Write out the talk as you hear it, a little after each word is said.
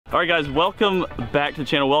All right, guys, welcome back to the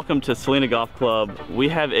channel. Welcome to Salina Golf Club. We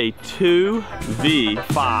have a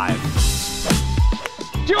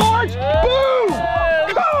 2v5. George, boom!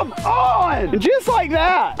 Come on! And just like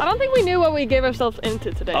that. I don't think we knew what we gave ourselves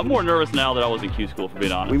into today. I'm more nervous now that I was in Q school, for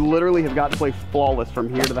being honest. We literally have got to play flawless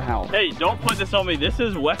from here to the house. Hey, don't put this on me. This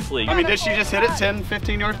is Wesley. I mean, did she just hit it 10,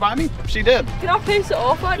 15 yards by me? She did. Can I pace it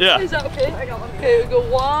off, actually? Yeah. Is that okay? I got one. Okay, we go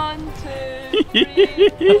 1, 2, 3,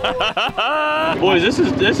 4. Boys, this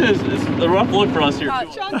is a rough look for us here.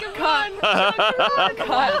 Cut. Cut.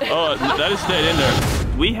 Oh, that is stayed in there.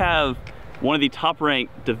 We have one of the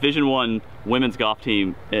top-ranked Division I women's golf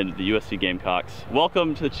team in the USC Gamecocks.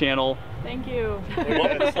 Welcome to the channel. Thank you.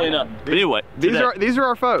 Welcome to Salina. But anyway, these are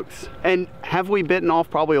our folks. And have we bitten off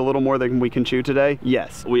probably a little more than we can chew today?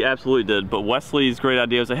 Yes. We absolutely did. But Wesley's great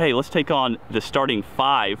idea was like, hey, let's take on the starting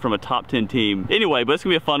 5 from a top 10 team. Anyway, but it's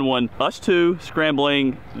gonna be a fun one. Us 2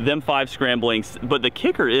 scrambling, them 5 scrambling. But the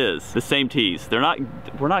kicker is the same tees.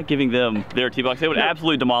 We're not giving them their tee box. They would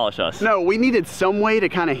absolutely demolish us. No, we needed some way to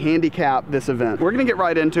kind of handicap this event. We're gonna get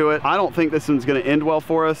right into it. I don't think this one's gonna end well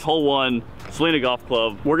for us. Hole 1, Salina Golf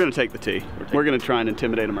Club. We're gonna take the tee. We're gonna try and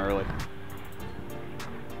intimidate them early.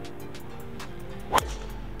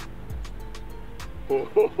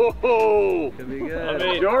 Oh, could be good. I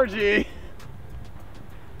mean, Georgie.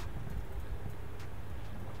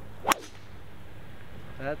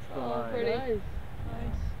 That's the line. Pretty. Nice.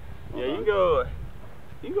 Yeah, you can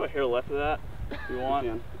go a hair left of that if you want.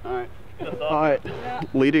 Yeah. All right. All right. Yeah.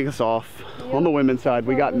 Leading us off on the women's side,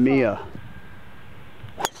 we got Mia.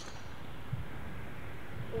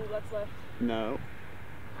 Oh, that's left. No.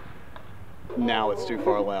 Now it's too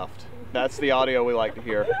far left. That's the audio we like to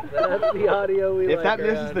hear. That's the audio we like. If that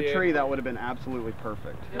misses the tree, that would have been absolutely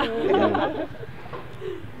perfect. Man,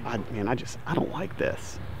 I don't like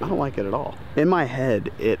this. I don't like it at all. In my head,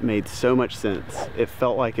 it made so much sense. It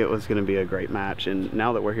felt like it was going to be a great match, and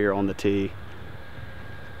now that we're here on the tee,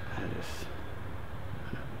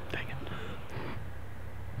 dang it.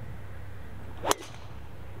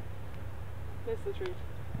 Missed the tree.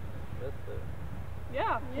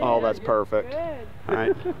 Yeah. Oh, that's perfect. Good. All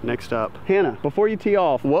right, next up. Hannah, before you tee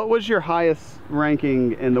off, what was your highest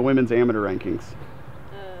ranking in the women's amateur rankings?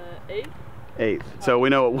 8th. 8th. So we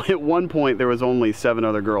know at one point there was only 7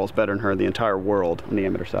 other girls better than her in the entire world on the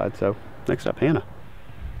amateur side. So next up, Hannah.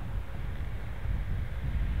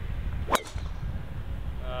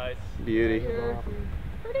 Nice. Beauty.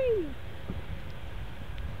 Pretty.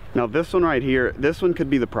 Now this one right here, this one could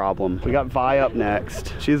be the problem. We got Vi up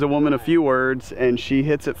next. She's a woman of few words and she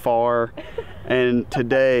hits it far. And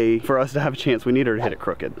today, for us to have a chance, we need her to hit it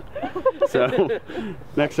crooked. So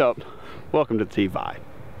next up, welcome to the tee, Vi.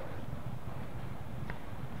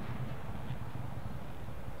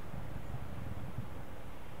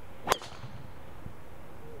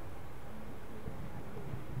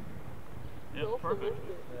 Yep, perfect.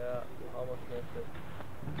 Yeah, almost missed it.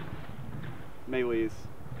 Maylee's.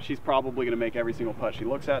 She's probably going to make every single putt she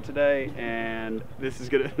looks at today, and this is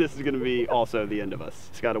gonna be also the end of us.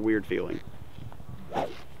 It's got a weird feeling. I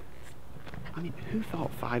mean, who thought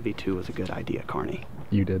 5v2 was a good idea, Carney?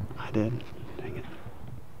 You did. I did. Dang it.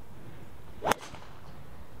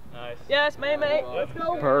 Nice. Yes, mate. Let's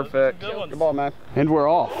go. Perfect. Good ball, man. And we're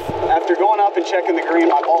off. After going up and checking the green,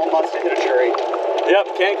 my ball must have hit a tree.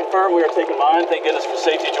 Yep, can confirm we are taking mine. Thank goodness for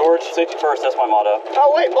safety, George. Safety first, that's my motto.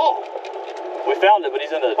 Oh, wait, ball. We found it, but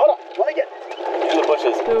he's in the... Hold on, let me get He's in the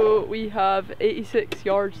bushes. So we have 86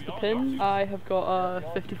 yards to pin. I have got a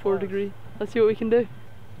 54 degree. Let's see what we can do.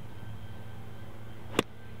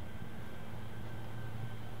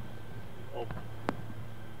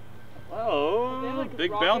 Oh,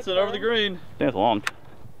 big bouncing over the green. That's long.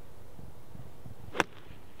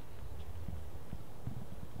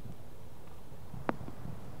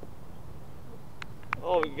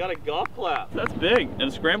 Oh, we got a golf clap. That's big.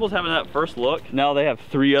 And Scramble's having that first look. Now they have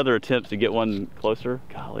 3 other attempts to get one closer.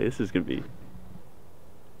 Golly, this is gonna be...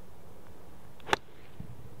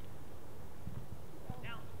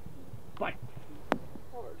 Bye.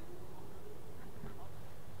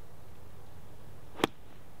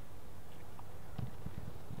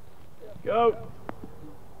 Go.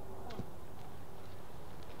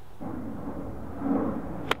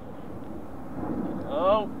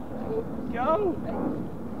 Oh, go.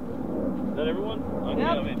 Is that everyone? Okay, Yep.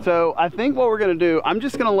 I mean, So I think what we're gonna do, I'm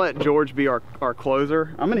just gonna let George be our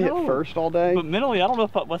closer. I'm gonna hit first all day. but mentally, I don't know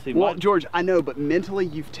if Wesley. Well, George, I know, but mentally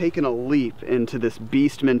you've taken a leap into this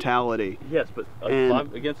beast mentality. Yes, but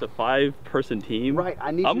against a 5-person team. Right,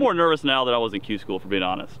 I'm more nervous now that I was in Q school, for being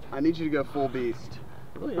honest. I need you to go full beast.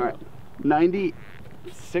 Really? All right, 90.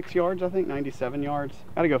 96 yards, I think, 97 yards.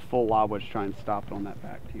 Gotta go full lob wedge, try and stop it on that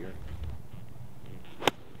back tier.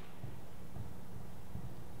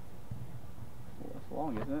 Well, that's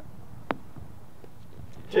long, isn't it?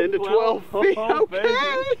 10 to 12 feet, Oh, okay.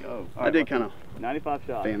 baby. Go. I did kind of 95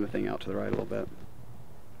 shots. fan the thing out to the right a little bit.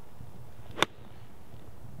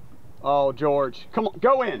 Oh, George, come on,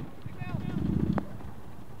 go in.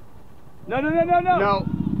 No, no, no, no, no. No.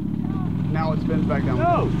 Now it spins back down.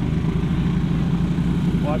 No.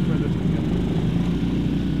 Watch where this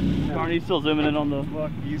one goes. Aren't you still zooming in on the...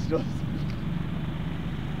 Look, you still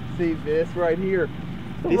see this right here.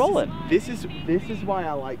 Still rolling. This is why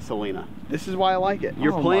I like Selena. This is why I like it.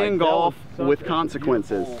 You're Oh playing my, that golf was with such a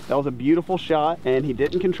consequences. beautiful- That was a beautiful shot, and he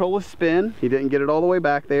didn't control his spin. He didn't get it all the way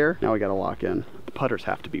back there. Now we got to lock in. The putters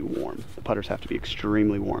have to be warm. The putters have to be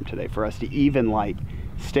extremely warm today for us to even like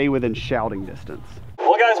stay within shouting distance.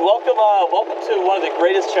 Well, guys, welcome to one of the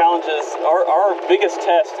greatest challenges, our biggest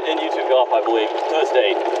test in YouTube golf, I believe, to this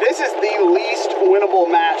date. This is the least winnable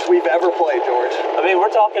match we've ever played, George. I mean, we're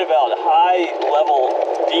talking about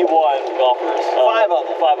high-level D1 golfers. 5 of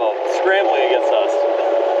them scrambling against us.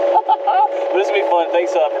 But this will be fun.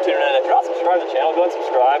 Thanks for tuning in. If you're not subscribed to the channel, go ahead and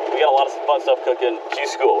subscribe. We got a lot of fun stuff cooking. Q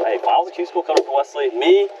School. Hey, finals of Q School coming for Wesley.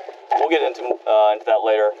 Me, we'll get into that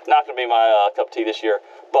later. It's not going to be my cup of tea this year.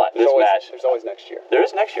 But this match, there's always next year. there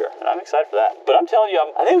is next year, and I'm excited for that. But I'm telling you,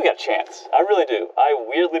 I think we got a chance. I really do. I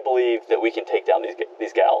weirdly believe that we can take down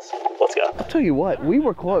these gals. Let's go. I'll tell you what, we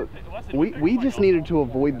were close. We just needed to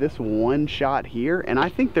avoid this one shot here, and I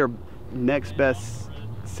think their next best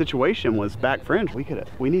situation was back fringe.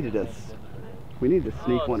 We needed to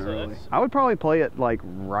sneak one early. I would probably play it like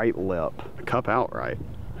right lip, cup out right.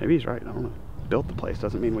 Maybe he's right. I don't know. Built the place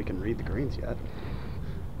doesn't mean we can read the greens yet.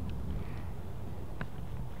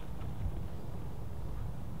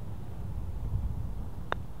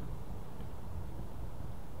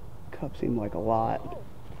 Cup seemed like a lot.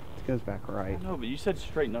 It goes back right. No, but you said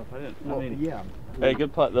straighten up. I didn't. Well, yeah. Hey,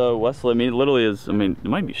 good putt though, Wesley. I mean, it literally is. I mean, it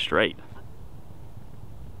might be straight.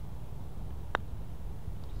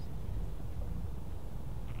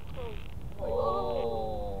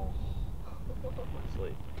 Oh.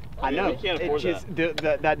 I know. You can't afford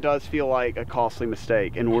that does feel like a costly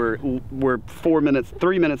mistake, and we're 3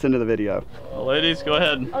 minutes into the video. Well, ladies, go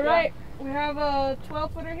ahead. All right, we have a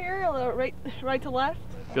 12-footer here, right to left.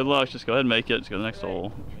 Good luck. Just go ahead and make it. Just go to the next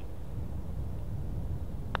hole.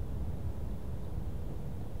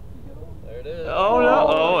 There it is. Oh no!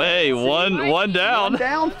 Oh hey, one down. 1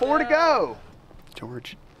 down, 4 to go.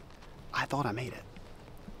 George, I thought I made it.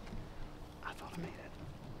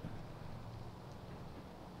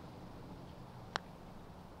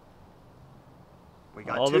 We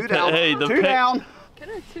got All 2 the down. hey, the 2 down.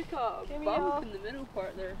 Kind of took a bump in the middle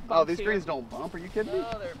part there. Oh, these greens don't bump. Are you kidding me?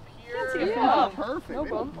 Oh, they're Can't see pure. a Yeah, bump. perfect. No They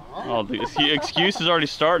don't bump. Oh, the excuse is already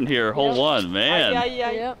starting here. Hole 1, man. Yeah.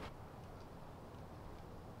 Yep.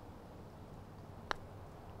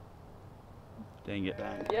 Dang it.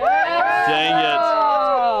 Yeah. Dang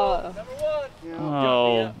it. Number 1. Yeah.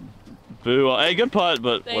 Oh, boo. Hey, good putt,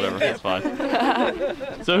 but Thank whatever. you. That's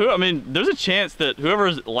fine. So, I mean, there's a chance that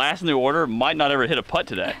whoever's last in the order might not ever hit a putt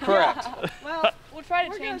today. Correct. Well, we'll try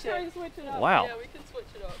to change it. Switch it up. Wow. Yeah, we can switch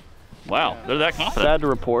it up. Wow, they're that confident. Sad to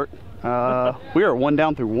report. We are 1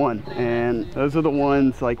 down through 1, and those are the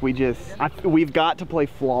ones like we've got to play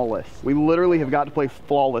flawless. We literally have got to play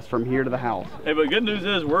flawless from here to the house. Hey, but good news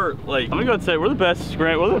is we're like, I'm gonna go ahead and say we're the best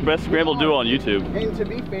scramble duo on YouTube. And to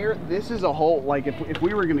be fair, this is a hole, like if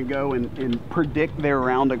we were gonna go and predict their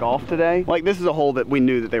round of golf today, like this is a hole that we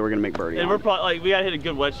knew that they were gonna make birdie And on. we're probably like, we gotta hit a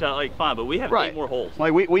good wedge shot, like fine, but we have 8 more holes.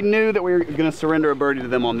 Like we knew that we were gonna surrender a birdie to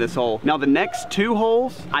them on this hole. Now the next 2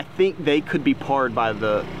 holes, I think they could be parred by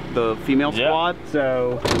the female Yeah. squad.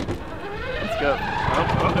 So let's go.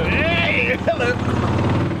 Hey! Hello.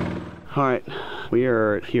 All right, we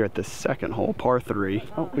are here at the second hole, par 3.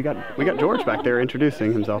 Oh, we got George back there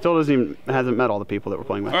introducing himself. Still hasn't met all the people that we're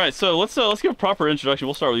playing with. All right, so let's give a proper introduction.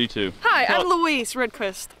 We'll start with you two. Hi, I'm Louise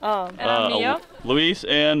Redquist. And I'm Mia. Luis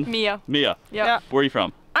and Mia. Mia. Yeah. Where are you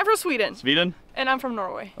from? I'm from Sweden, Sweden? and I'm from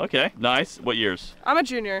Norway. Okay, nice. What years? I'm a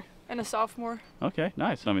junior and a sophomore. Okay,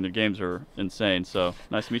 nice. I mean, their games are insane, so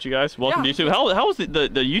nice to meet you guys. Welcome Yeah. to YouTube. How was the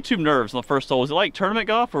YouTube nerves on the first hole? Was it like tournament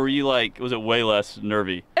golf, or were you like, was it way less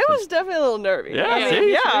nervy? It was definitely a little nervy. Yeah, I mean,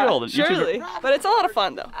 see? yeah, Real. The YouTuber- surely. But it's a lot of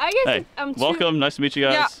fun, though. I guess Hey, I'm too. welcome. Nice to meet you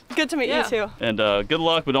Yeah, guys. good to meet you, too. And good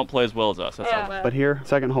luck, but don't play as well as us. That's all. Yeah. But here,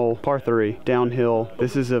 second hole, par 3, downhill.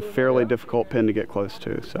 This is a fairly difficult pin to get close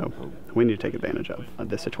to, so we need to take advantage of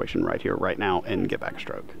this situation right here, right now, and get back a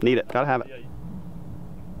stroke. Need it. Gotta have it.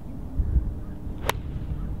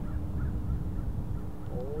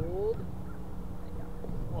 Hold.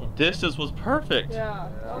 distance was perfect. Yeah,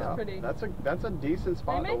 that was pretty. That's a decent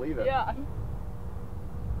spot to leave it. Yeah.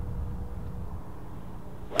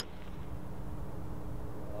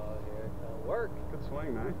 Oh, here it comes. Work. Good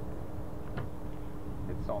swing, man.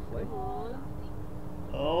 Hit softly.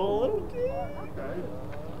 Oh, Okay.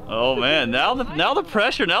 oh man! Now the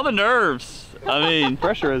pressure, now the nerves. I mean,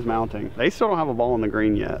 Pressure is mounting. They still don't have a ball on the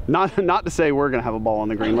green yet. Not to say we're gonna have a ball on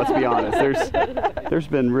the green. Let's be honest. There's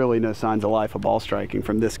been really no signs of life of ball striking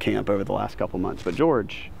from this camp over the last couple months. But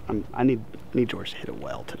George, I need George to hit it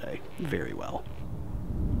well today, very well.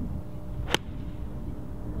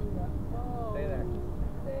 Stay there.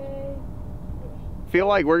 Feel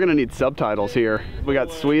like we're gonna need subtitles here. We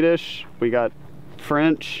got Swedish, we got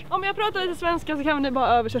French. Om jag pratar lite svenska så kan ni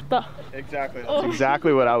bara översätta. Exactly. That's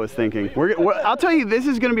exactly what I was thinking. I'll tell you, this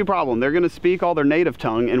is going to be a problem. They're going to speak all their native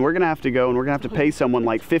tongue, and we're going to have to go and we're going to have to pay someone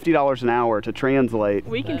like $50 an hour to translate.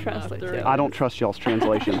 We can translate too. I don't trust y'all's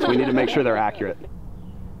translations. We need to make sure they're accurate. Here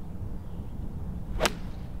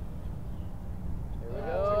we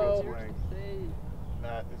go.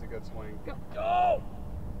 That is a good swing. Go.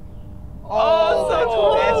 Oh, so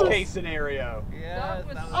close. Best case scenario. Yes, that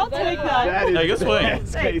was I'll take that. That is Hey, good swing.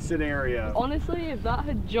 best case scenario. Honestly, if that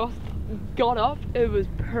had just got up, it was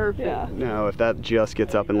perfect. Yeah. No, if that just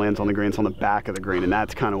gets up and lands on the green, it's on the back of the green, and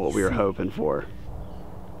that's kind of what we were hoping for.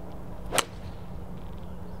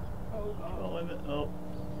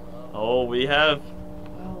 oh, we have.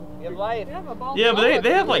 You have life. Yeah, but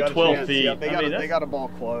they have like 12 chance. feet. Yeah, they I mean, got a ball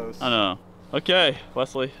close. I know. Okay,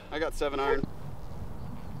 Wesley. I got 7 iron.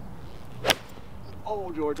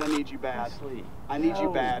 Oh, George, I need you bad. I need you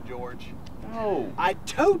bad, George. No. I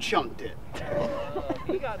toe chunked it.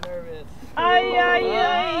 He got nervous.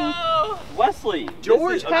 Wesley.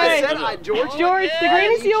 George, I said George. George, the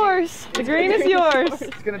green is yours. The green is yours.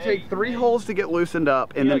 It's gonna take 3 holes to get loosened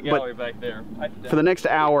up, and then but back there. for the next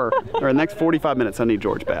hour or the next 45 minutes, I need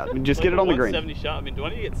George bad. Just get it on the green. 70 shot. I mean, do I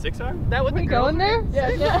need to get 6 iron? That would be going there? Yeah.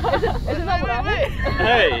 Isn't that what I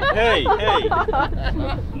Hey.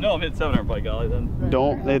 No, I'm hitting 7 iron by golly then.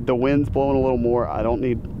 Don't. The wind's blowing a little more. I don't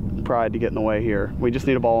need pride to get in the way here. We just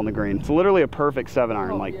need a ball on the green. It's literally a perfect 7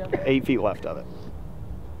 iron, like 8 feet left of it.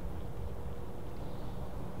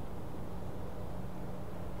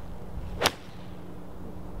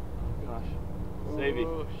 Savey.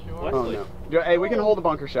 Oh no. Hey, we can hold the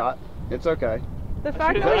bunker shot. It's okay. The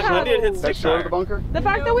fact that we I did hit had, 6 Short of the iron. bunker. the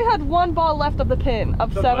fact that we had 1 ball left of the pin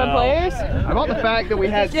of 7 players. How about the fact that we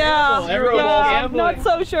had Yeah, zero balls, I'm not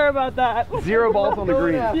so sure about that. 0 balls on the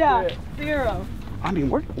green? Yeah, 0. I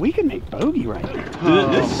mean, we can make bogey right here.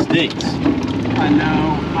 Dude, this stinks. I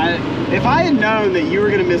know. If I had known that you were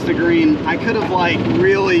gonna miss the green, I could have like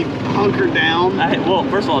really hunkered down. Well,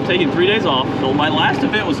 first of all, I'm taking 3 days off. So my last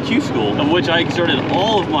event was Q School, of which I exerted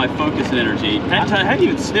all of my focus and energy. I hadn't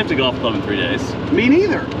even sniffed a golf club in 3 days. Me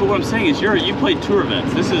neither. But what I'm saying is, you played tour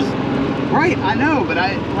events. This is. Right, I know, but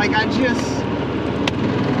I just.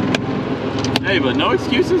 Hey, but no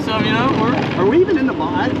excuses. Are we even in the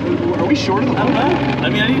ball? Are we short of the I ball? don't know. I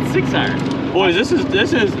mean, I need 6 iron. Boys, this is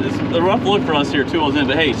a rough look for us here, 2 holes in.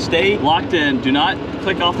 But hey, stay locked in. Do not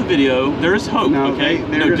click off the video. There is hope. No, okay.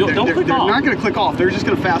 don't click they're off. not going to click off. They're just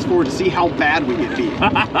going to fast forward to see how bad we get beat.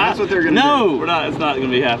 That's what they're going to do. No, we're not. It's not going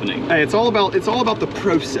to be happening. Hey, it's all about the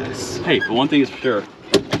process. Hey, but one thing is for sure.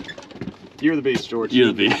 You're the beast, George.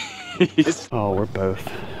 You're the beast. Oh, we're both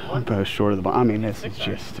short of the ball. I mean, this is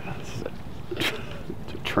just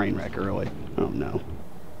it's a train wreck early. Oh no.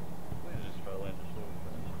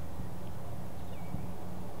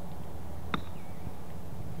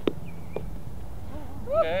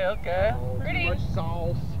 Okay. Pretty. Much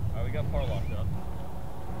sauce. Alright, we got par locked up.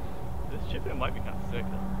 This chip in might be kind of sick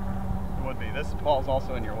though. It would be. This ball's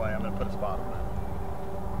also in your way. I'm going to put a spot on that.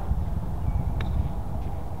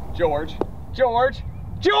 George.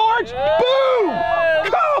 Yeah. Boom!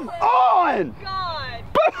 Come on! God.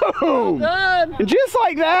 Boom! Done. And just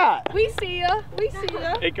like that. We see ya.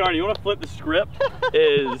 Hey Carney, you want to flip the script?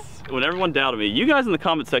 Is when everyone doubted me. You guys in the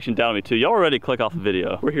comment section doubted me too. Y'all were ready to click off the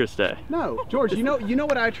video. We're here to stay. No, George, you know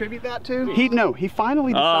what I attribute that to? He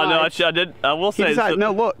finally Oh decides. no, I did. I will say.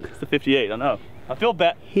 No, look. It's the 58. I know. I feel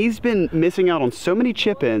bad. He's been missing out on so many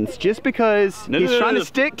chip-ins just because he's trying to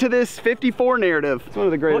stick to this 54 narrative. It's one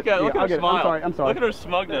of the greatest. Look at her smile. I'm sorry. Look at her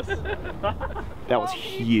smugness. That was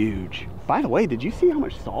huge. By the way, did you see how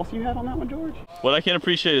much sauce you had on that one, George? What I can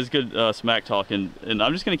appreciate is good smack talk, and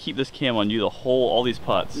I'm just gonna keep this cam on you all these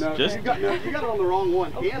putts. No, just you got it on the wrong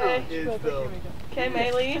one. Hannah is the. Okay,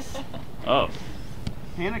 Maylise. oh.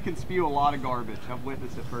 Hannah can spew a lot of garbage. I've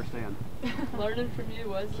witnessed it firsthand. Learning from you,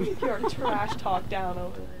 Wesley. Keep your trash talk down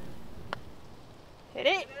over there. Hit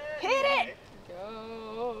it. Hit it.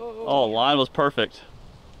 Go. Oh, line was perfect.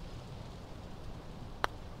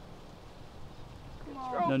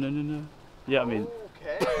 No, no, no, no. Yeah, I mean,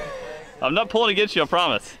 Okay. I'm not pulling against you, I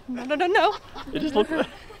promise. No, no, no, no. It just looked.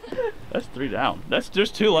 That's 3 down. That's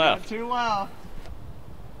just 2 left. 2 left.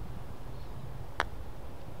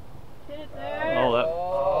 Oh, that.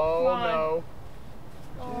 Oh, no.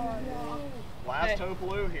 Oh, no. Last toe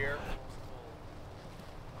blue here.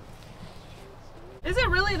 Is it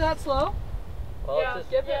really that slow? Well, Yeah, just,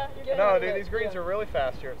 give it. No, dude, these greens are really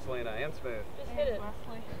fast here at Selena and smooth. Just hit it.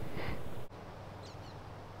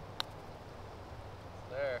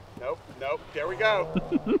 there. Nope, nope. There we go.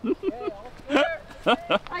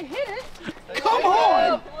 I hit it. Come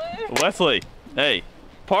on! Wesley, hey,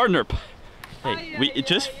 partner. Hey,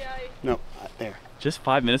 No, there. just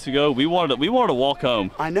 5 minutes ago we wanted to walk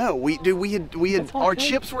home. I know. We had our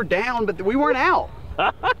chips were down, but we weren't out.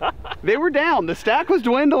 They were down. The stack was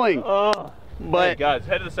dwindling. But hey, guys,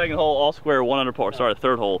 head to the second hole, all square, 1 under par. Sorry,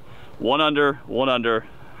 third hole, 1 under, 1 under.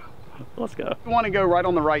 Let's go. We want to go right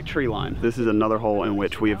on the right tree line. This is another hole in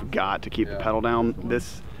which we have got to keep the pedal down.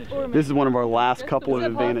 This is one of our last couple of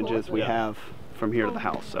advantages we have from here to the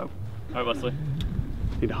house. So, All right, Wesley.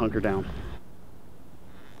 need to hunker down.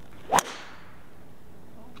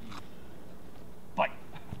 Bite.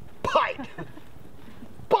 Bite!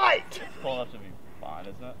 Bite! Pulling up to be fine,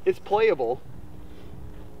 isn't it? It's playable.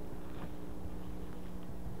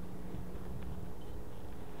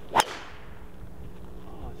 Oh,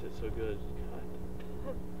 it's so good.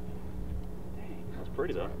 God. Dang, that's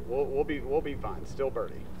pretty though. We'll be fine. Still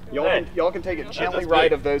birdie. Hey. Y'all can take it gently That's right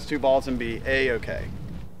big. of those 2 balls and be a-okay.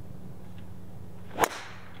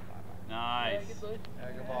 Nice. There,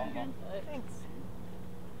 good ball. Thanks.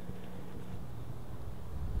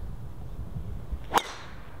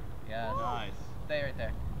 Yeah. Nice. Stay right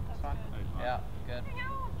there. That's fine. Yeah, good.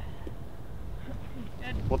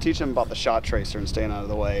 We'll teach them about the shot tracer and staying out of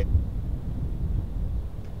the way.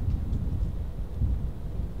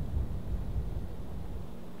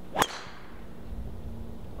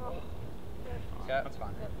 Okay. That's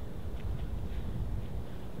fine.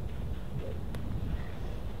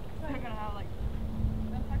 We're gonna have like.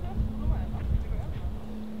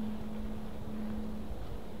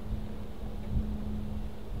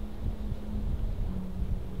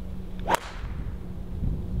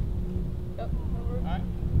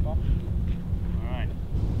 All right.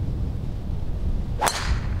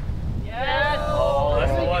 Yes. Oh,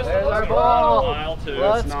 that's the one. There's our ball. Mile 2.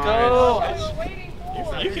 Let's nice. go.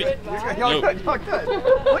 You can. Y'all good. Look at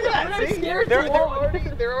that. See? They're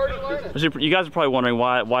already learning. You guys are probably wondering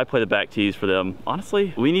why play the back tees for them.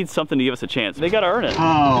 Honestly, we need something to give us a chance. They got to earn it.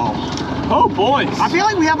 Oh, boys. I feel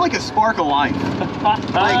like we have like a spark of life.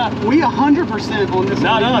 Like we 100% on this.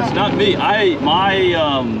 No, it's not me.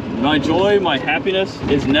 My joy, my happiness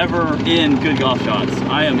is never in good golf shots.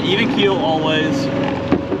 I am even keel always.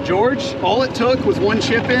 George, all it took was 1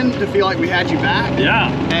 chip in to feel like we had you back. Yeah.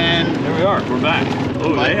 And Here we are. We're back.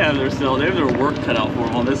 Oh, they have their work cut out for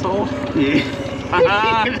them on this hole.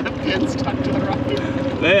 yeah. The pin stuck to the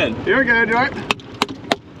right. Man. Here we go, George.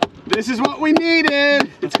 This is what we needed.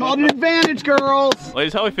 It's called an advantage, girls.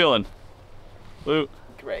 Ladies, how we feeling? Lou,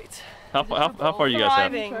 Great. how far you guys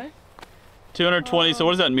have? Thriving. 220. So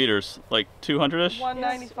what is that in meters? Like 200-ish?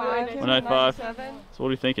 195. 195. 197. So what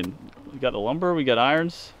are you thinking? We got the lumber. We got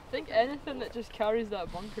irons. I think anything that just carries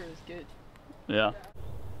that bunker is good. Yeah.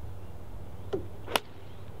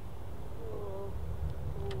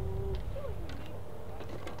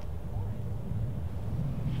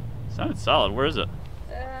 Sounded solid. Where is it?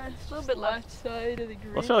 It's a little bit left side of the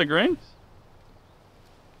green. What's the other green?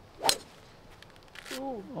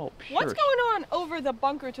 Ooh. Oh, pure. What's going on over the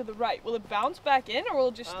bunker to the right? Will it bounce back in or will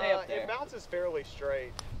it just stay up there? It bounces fairly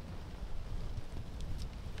straight.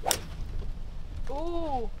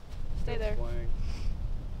 Ooh. Stay there. Swing.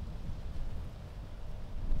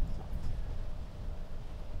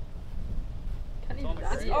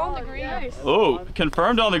 It's on the green. Oh,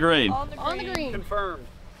 confirmed on the green. On the green. Confirmed.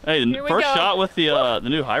 Hey, the Here we first go. shot with the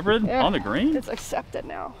new hybrid Yeah. on the green. It's accepted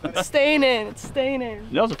now. It's staying in. It's staying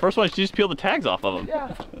in. That was the first one. She just peeled the tags off of them.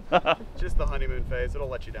 Yeah. Just the honeymoon phase. It'll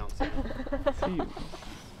let you down soon.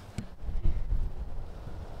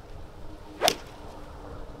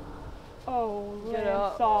 Oh, Get land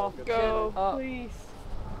up. soft. Go, Get up. please.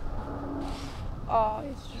 Oh,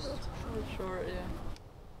 it's just. Short, yeah.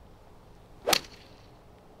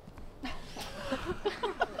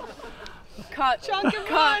 Cut. Chunk and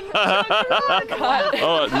run. Cut.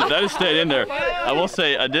 Oh, that has stayed in there. I will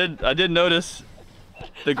say, I did notice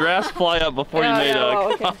the grass fly up before you made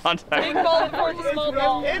okay. contact. Big ball before the small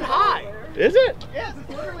ball. And high. Is it? Yes, it's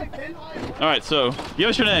literally pin high. All right, so give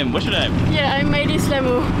us your name. What's your name? Yeah, I'm Maddie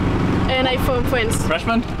Slemu, and I'm from France.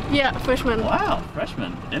 Freshman? Yeah, freshman. Wow,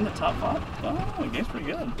 freshman in the top 5. Oh, the game's pretty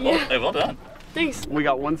good. Yeah. Well, hey, well done. Thanks. We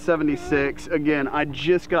got 176. Again, I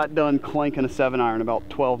just got done clanking a 7-iron about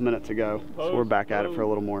 12 minutes ago. So we're back at it for a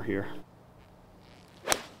little more here.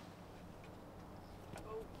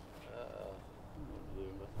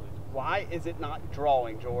 Why is it not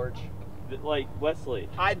drawing, George? Like, Wesley.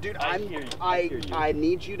 I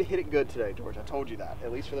need you to hit it good today, George. I told you that,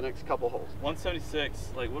 at least for the next couple holes.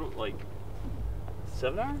 176, like, what, like,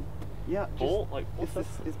 7-iron? Yeah, Hole? Like,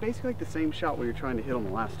 it's basically like the same shot we were trying to hit on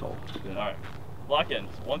the last hole. All right. Lock in. I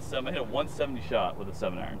hit a 170 shot with a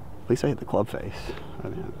 7-iron. At least I hit the club face. I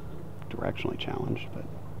mean, I'm directionally challenged, but.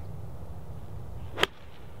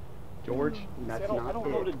 George, that's not it. I don't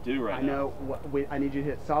know what to do right now. I know. Wait, I need you to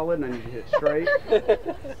hit solid and I need you to hit straight.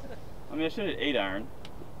 I mean, I should hit 8-iron.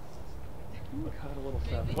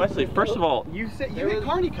 Wesley, first of all, you hit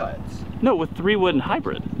carny cuts. No, with 3-wood and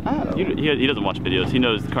hybrid. Oh. He doesn't watch videos. He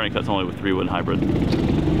knows carny cuts only with 3-wood and hybrid.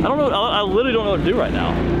 I don't know. I literally don't know what to do right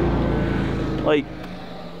now. Like,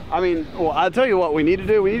 I mean, well, I'll tell you what we need to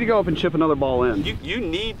do. We need to go up and chip another ball in. you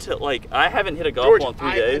need to, like, I haven't hit a golf ball in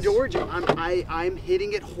 3 days. George, I'm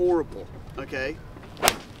hitting it horrible. Okay.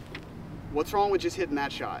 What's wrong with just hitting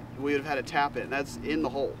that shot? We would have had a tap in. That's in the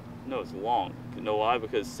hole. No, it's long. You know why?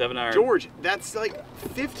 Because 7-iron. George, that's like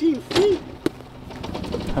 15 feet.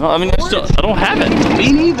 I don't have it.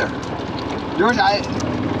 Me neither. George, I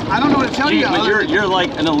don't know what to tell you. But you're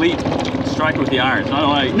like an elite striker with the irons.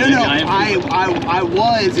 I don't know. I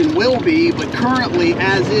was and will be, but currently,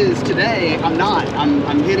 as is today, I'm not.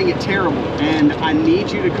 I'm hitting it terrible, and I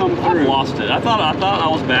need you to come through. I've lost it. I thought I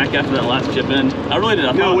was back after that last chip in. I really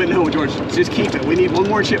did. No, George, just keep it. We need one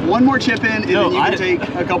more chip in, and then you can take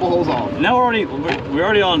a couple holes off. Now we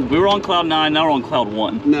were on cloud 9. Now we're on cloud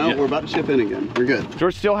 1. No, yeah. We're about to chip in again. We're good.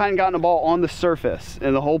 George still hadn't gotten a ball on the surface,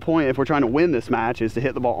 and the whole point, if we're trying to win this match, is to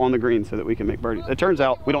hit the ball on the green so that we can make birdies. It turns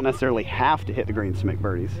out we don't necessarily have to hit the greens to make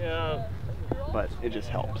birdies. Yeah. But it just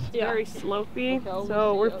helps. Yeah. Very slopey,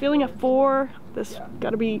 so we're feeling a 4. This got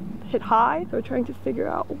to be hit high. So we're trying to figure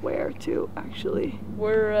out where to actually.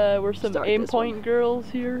 We're some aim point girls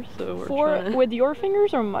here, so we're trying to... with your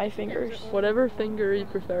fingers or my fingers? Whatever finger you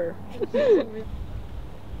prefer. This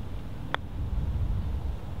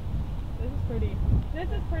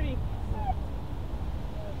is pretty.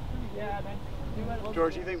 Yeah.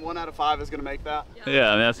 George, you think 1 out of 5 is going to make that? Yeah,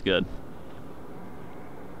 I mean, that's good.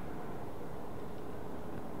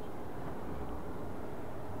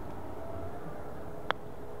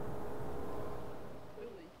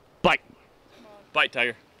 Bite. Bite,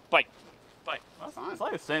 Tiger. Bite. Bite. It's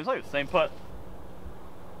like the same putt.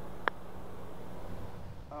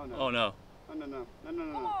 Oh no. Oh no. No.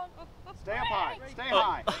 Stay up high. Stay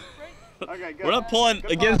high. Okay, good. We're not pulling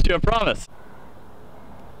against you, I promise.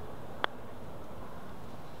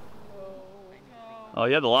 Oh,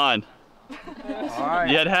 you had the line. All right.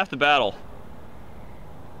 You had half the battle.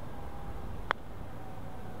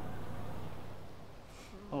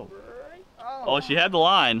 Oh, she had the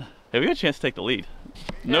line. Hey, we got a chance to take the lead.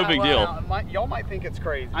 No big deal. Y'all might think it's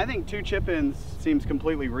crazy. I think 2 chip-ins seems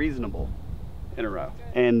completely reasonable in a row.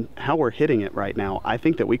 And how we're hitting it right now, I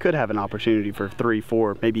think that we could have an opportunity for 3,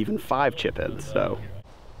 4, maybe even 5 chip-ins. So.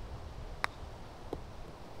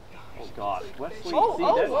 God. Wesley, I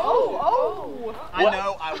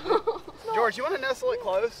know. George, you want to nestle it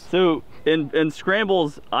close? So in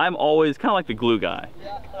scrambles, I'm always kind of like the glue guy,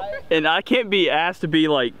 and I can't be asked to be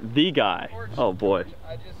like the guy. George, oh boy.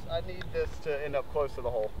 I need this to end up close to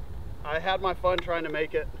the hole. I had my fun trying to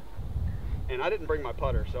make it, and I didn't bring my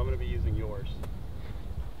putter, so I'm going to be using yours.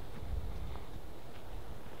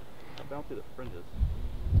 Bounce through the fringes.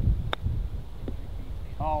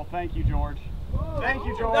 Oh, thank you, George. Thank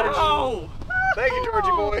you, George. No! Thank you,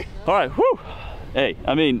 Georgie boy. All right, whew. Hey,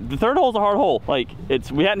 I mean, the 3rd hole's a hard hole. Like,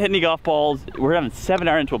 we hadn't hit any golf balls. We're having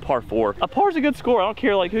 7-iron into a par 4. A par's a good score. I don't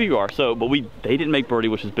care like who you are. So, but they didn't make birdie,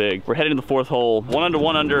 which is big. We're heading to the 4th hole. 1 under,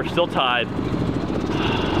 1 under, still tied.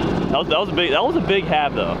 That was a big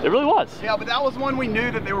have though. It really was. Yeah, but that was one we knew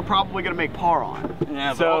that they were probably going to make par on.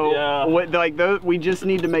 Yeah. So yeah. We just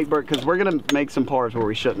need to make birdie because we're going to make some pars where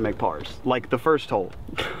we shouldn't make pars, like the 1st hole.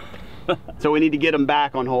 So we need to get them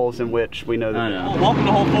back on holes in which we know that. Well, welcome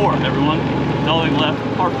to hole 4, everyone. Going left,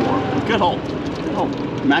 par 4. Good hole. Good hole.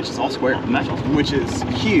 The match is all square. Which is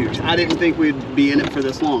huge. I didn't think we'd be in it for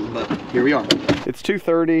this long, but here we are. It's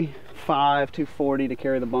 235, 240 to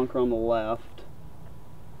carry the bunker on the left.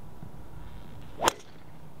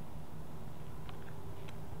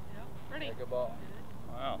 Good ball.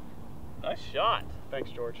 Wow. Nice shot.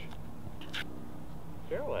 Thanks, George.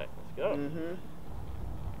 fairway. Let's go. Mm-hmm.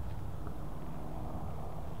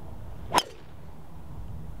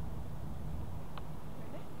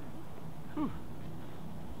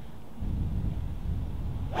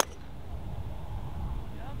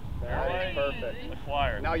 That is perfect.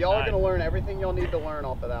 Acquired. Now y'all are going to learn everything y'all need to learn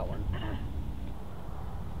off of that one.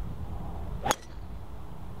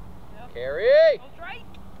 Carry!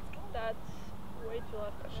 That's way too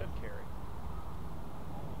left. That should carry.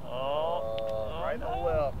 Oh, Right in the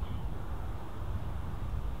lip.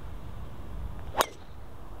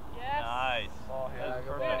 Yes. nice. Oh, Yeah, Hannah. good We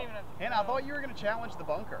don't ball. even have to. Hannah, I thought you were going to challenge the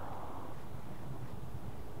bunker.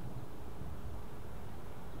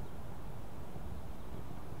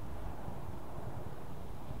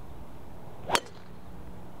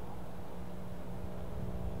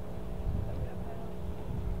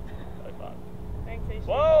 Thanks, H.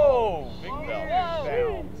 Whoa! Big Whoa. bell.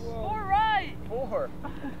 Bounce. All right. 4.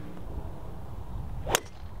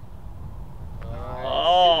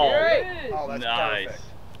 Oh, Good. Oh, that's nice. perfect.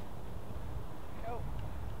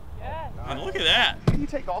 Yes. And look at that. Who do you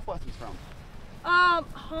take golf lessons from?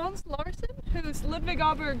 Hans Larsen, who's Ludwig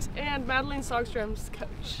Aberg's and Madeline Sogstrom's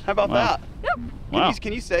coach. How about Wow. that? Yep. Wow.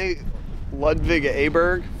 Can you say Ludwig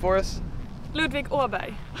Aberg for us? Ludwig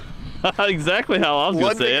Aberg. Exactly how I was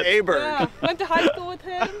going to say Ludwig it. Aberg. Yeah, went to high school with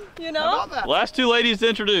him, you know? How about that? Last two ladies to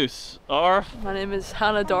introduce are My name is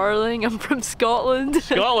Hannah Darling. I'm from Scotland.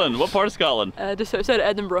 Scotland. What part of Scotland? Just outside of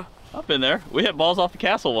Edinburgh. I've been there. We hit balls off the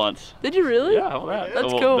castle once. Did you really? Yeah, how about that?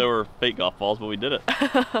 That's Well, cool. They were fake golf balls, but we did it.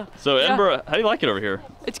 So Edinburgh, how do you like it over here?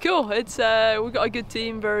 It's cool. It's we got a good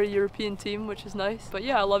team, very European team, which is nice. But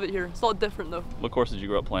yeah, I love it here. It's a lot different though. What course did you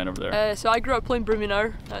grow up playing over there? So I grew up playing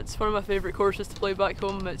Bruminair. That's one of my favourite courses to play back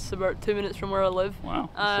home. It's about 2 minutes from where I live.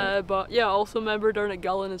 Wow. But yeah, also a member down at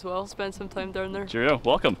Gallon as well. Spent some time down there. Cheerio.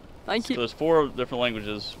 Welcome. Thank So you. there's 4 different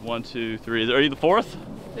languages. 1, 2, 3. Are you the 4th?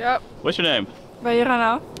 Yep. What's your name?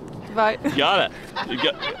 Vajrana. Bye. Got it. You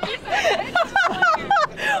got.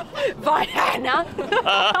 Vajrana.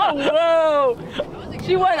 Whoa!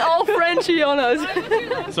 She went all Frenchy on us.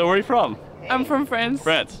 So where are you from? I'm from France.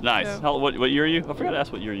 France. Nice. Yeah. What year are you? I forgot to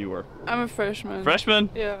ask what year you were. I'm a freshman. Freshman?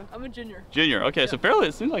 Yeah. I'm a junior. Junior. Okay, so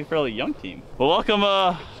it seems like a fairly young team. Well, welcome.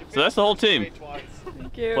 So that's the whole team.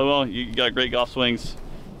 Thank you. Well, you got great golf swings,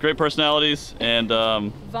 great personalities, and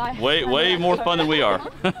way more fun than we are.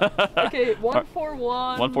 Okay,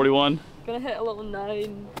 141. 141. Gonna hit a little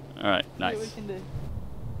 9. All right, See what we nice. can do.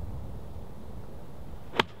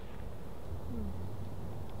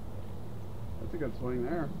 That's a good swing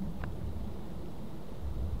there.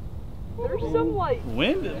 There's some like.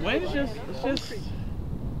 Wind is just. It's just.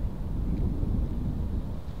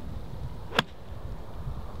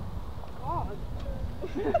 God.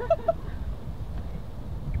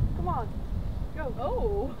 Come on. Go.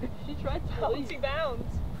 Oh, she tried to leave. Bouncy bounds.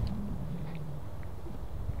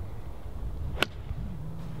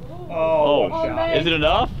 Oh, shot. is it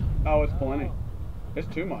enough? Oh, it's plenty. It's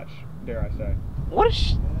too much, dare I say. What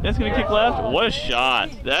a that's gonna kick left. What a shot!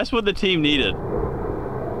 That's what the team needed.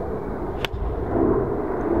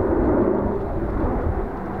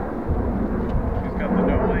 She's got the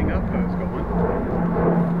no laying up post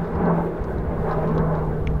going.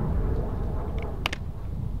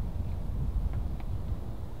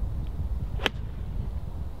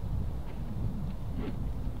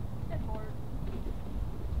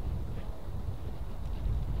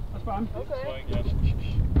 That's fine.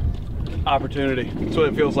 Opportunity. That's what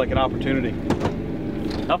it feels like, an opportunity.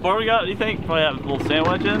 How far we got? Do you think? Probably have a little sand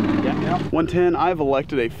wedge in. Yeah. 110. I've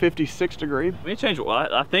elected a 56 degree. We need to change.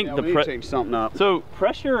 I think Yeah, the we need to change something up. So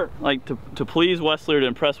pressure, like to please Wesley or to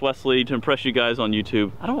impress Wesley, to impress you guys on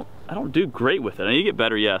YouTube. I don't do great with it. I need to get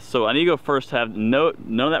better, yes. So I need to go first, have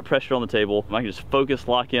none of that pressure on the table. I can just focus,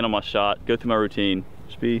 lock in on my shot, go through my routine.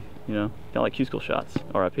 Just be, kind of like Q-School shots,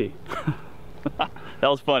 RIP. That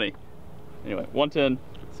was funny. Anyway, 110,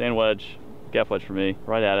 sand wedge, gap wedge for me.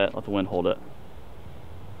 Right at it, let the wind hold it.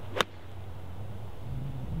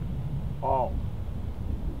 Oh.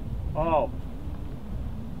 Oh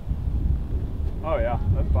yeah,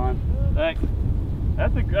 that's fine. Thanks.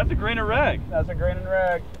 That's a green and reg. That's a green and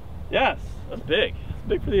rag. Yes, that's big. It's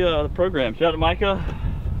big for the program. Shout out to Micah.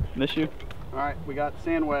 Miss you. All right, we got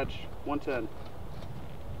sand wedge, 110.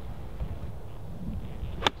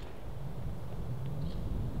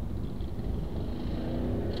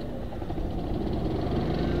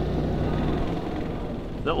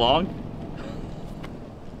 Is that long?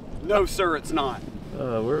 No, sir, it's not.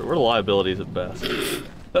 We're liabilities at best.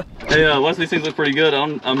 Hey, Wesley, these things look pretty good.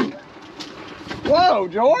 Whoa,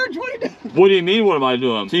 George, what are you doing? What do you mean, what am I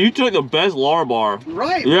doing? So you took the best Lar bar.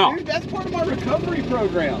 Right, Yeah. dude, that's part of my recovery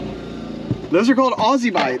program. Those are called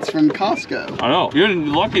Aussie bites from Costco. I know. You're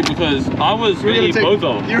lucky because I was gonna eat both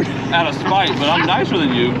of them out of spite, but I'm nicer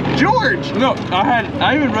than you. George! No,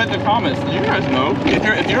 I even read the comments. You guys know.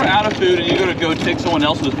 If you're out of food and you're gonna go take someone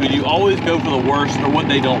else's food, you always go for the worst or what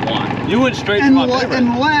they don't want. You went straight for my favorite.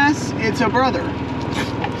 Unless it's a brother.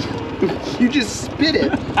 You just spit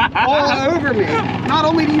it all over me. Not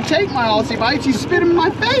only do you take my Aussie bites, you spit them in my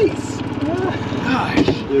face. Gosh.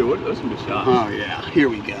 Dude, that's gonna be shot. Oh yeah, here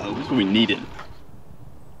we go. That's what we needed.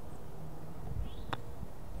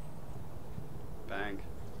 Bang.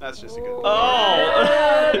 That's just a good one.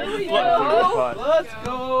 Oh! Let's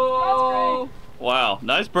go. Wow,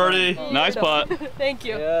 nice birdie, nice putt. Thank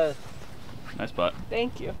you. Yes. Nice putt.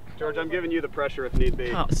 Thank you. George, I'm giving you the pressure if need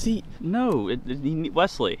be. Oh, see, no,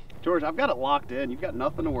 Wesley. George, I've got it locked in. You've got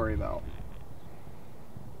nothing to worry about.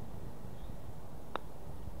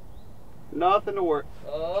 Nothing to worry.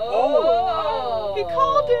 Oh! He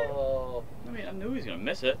called it. I mean, I knew he was gonna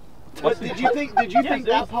miss it. But did you think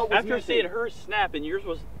that putt was after missing? seeing her snap and yours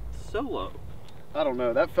was so low? I don't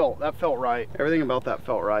know. That felt right. Everything about that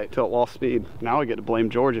felt right till it lost speed. Now I get to blame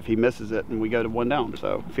George if he misses it and we go to one down.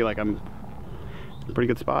 So I feel like I'm in a pretty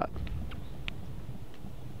good spot.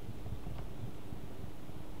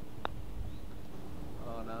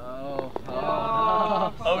 Oh no.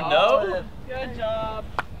 Oh no? Good job.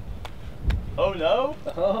 Oh no?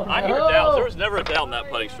 Oh, I hear doubts. There was never a doubt in that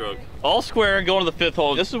putting stroke. All square going to the fifth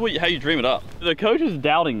hole. This is how you dream it up. The coach is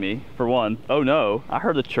doubting me, for one. Oh no. I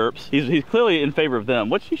heard the chirps. He's clearly in favor of them,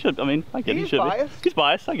 which he should, I mean, I get it. He should biased. be. He's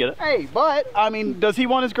biased, I get it. Hey, but, I mean, does he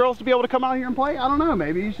want his girls to be able to come out here and play? I don't know.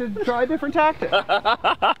 Maybe he should try a different tactic.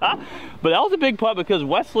 But that was a big putt because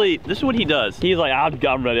Wesley, this is what he does. He's like,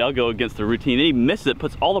 I'm ready, I'll go against the routine. Then he misses it,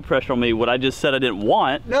 puts all the pressure on me, what I just said I didn't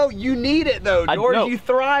want. No, you need it though, George. No. You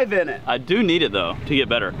thrive in it. I do need it though, to get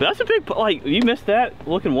better. But that's a big putt. Like, you missed that,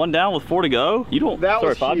 looking one down with 4 to go. You don't, That sorry,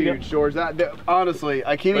 was 5 to go. huge, George. Honestly,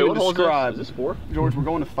 I can't Wait, even what hole describe. is this 4? George, we're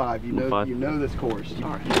going to 5. You know, 5. You know this course. You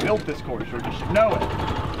built this course, George. You should know it.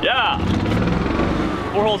 Yeah.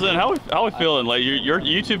 4 holes in. How we feeling? Like your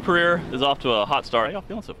YouTube career is off to a hot start. How y'all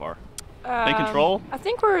feeling so far? In control? I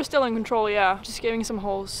think we're still in control, yeah. Just giving some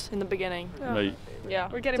holes in the beginning. Yeah,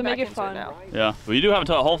 we're getting to back make it into fun. now. Yeah. Well, you do have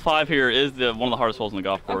a hole 5 here is one of the hardest holes in the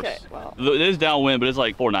golf course. Okay, well. It is downwind, but it's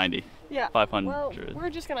like 490. Yeah. 500. Well, we're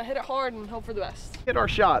just gonna hit it hard and hope for the best. Hit our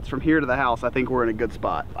shots from here to the house. I think we're in a good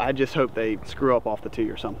spot. I just hope they screw up off the tee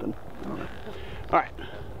or something. I don't know. All right,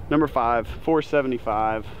 number 5,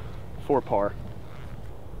 475, 4 par.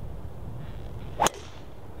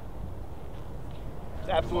 It's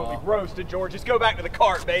absolutely roasted, George. Just go back to the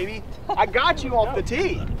cart, baby. I got you off the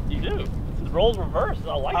tee. You do. The roles reversed.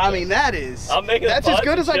 I like it. I mean, that is. I'm making that's as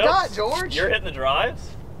good as I got, George. You're hitting the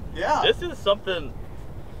drives. Yeah. This is something.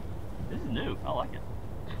 This is new. I like it.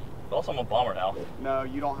 But also, I'm a bomber now. No,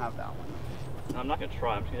 you don't have that one. I'm not gonna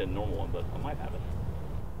try. I'm just gonna hit a normal one, but I might have it.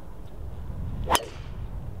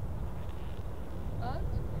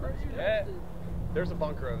 Yeah. There's a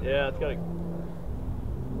bunker over there. Yeah, it's got a.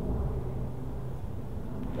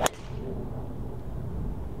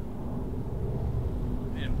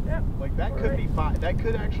 Yeah, like that could be fine. That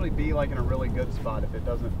could actually be like in a really good spot if it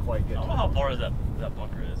doesn't quite get. I don't know how far that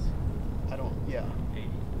bunker is. I don't. Yeah. 80.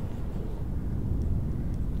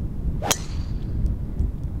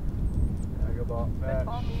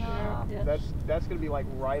 That's gonna be like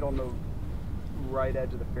right on the right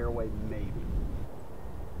edge of the fairway, maybe.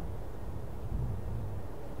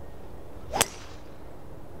 It's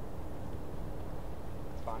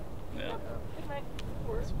fine. Yeah.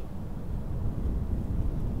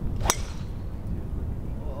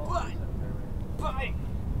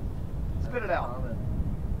 Spit it out.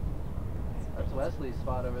 That's Wesley's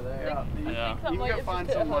spot over there. Yeah. You can go find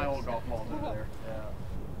some of my old golf balls over there.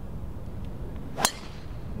 Yeah.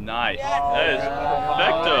 Nice. Yeah. That is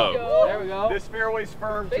perfecto. There we go. This fairway's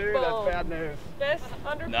firm too. ball. That's bad news. Best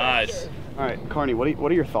under Nice. pressure. All right, Carney,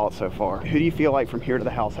 what are your thoughts so far? Who do you feel like from here to the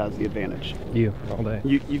house has the advantage? You all day.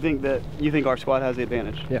 You think our squad has the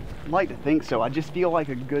advantage? Yeah. I'd like to think so. I just feel like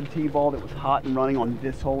a good tee ball that was hot and running on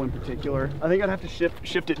this hole in particular. I think I'd have to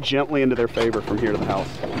shift it gently into their favor from here to the house.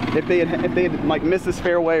 If they had like missed this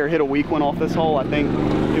fairway or hit a weak one off this hole, I think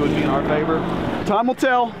it would be in our favor. Time will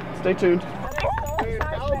tell. Stay tuned.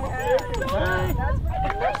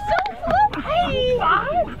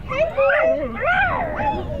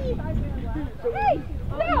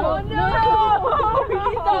 No, no! We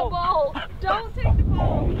need that ball. Don't take the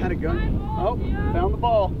ball. Had it go. Oh, found the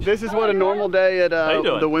ball. This is what a normal day at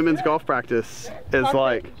the women's golf practice is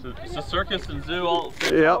like. It's a circus and zoo all.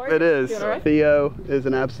 Yep, it is. Theo is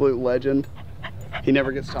an absolute legend. He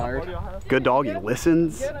never gets tired. Good dog, he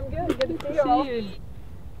listens. Good, I'm good. Good to see you all.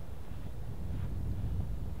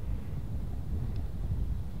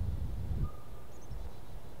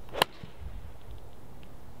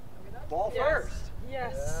 Ball first.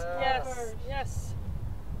 Yes, yes, yes.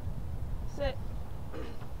 Sit. Would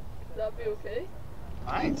that be okay?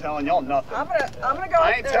 I ain't telling y'all nothing. I'm gonna go.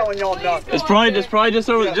 I ain't telling y'all nothing. It's probably just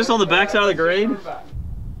over, just on the back side of the grade.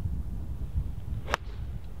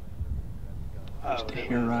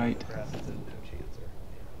 You're right.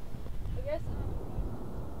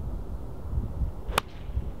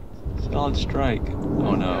 Solid strike.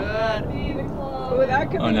 Oh no. Ooh,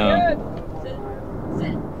 that could be good.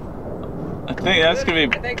 I think that's gonna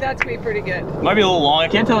be. I think that's gonna be pretty good. Might be a little long. I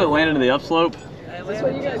can't tell if it landed in the upslope. This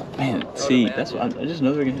what you guys. Man, see, that's what I just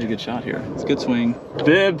know they're gonna hit a good shot here. It's a good swing.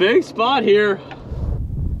 Big spot here.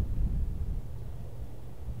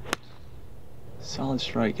 Solid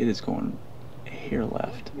strike. It is going a hair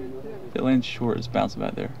left. If it lands short, it's bouncing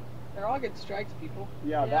back there. They're all good strikes, people.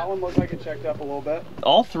 Yeah, that one looks like it checked up a little bit.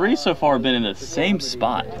 All three so far have been in the same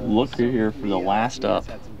spot. Look here for the last up.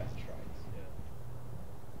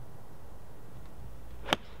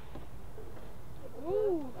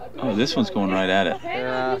 Oh, this one's going right at it.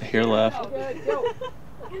 Yeah. Here left.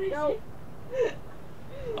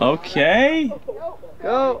 Okay.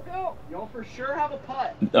 Go. Y'all for sure have a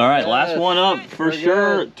putt. All right, last one up for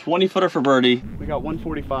sure. 20-footer for birdie. We got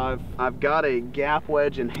 145. I've got a gap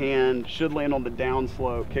wedge in hand. Should land on the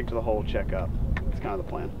downslope. Kick to the hole, check up. That's kind of the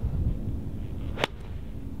plan.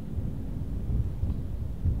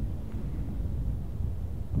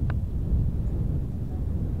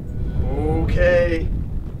 Okay.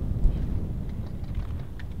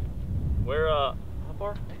 Where, how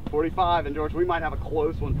far? 45, and George, we might have a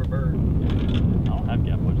close one for bird. I don't have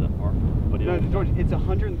gap wedge that far. But No, George, it's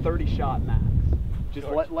 130 shot max. Just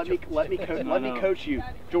George, let me coach you,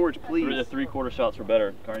 George, please. The 3/4 shots are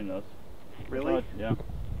better. Carney knows. Really? Yeah.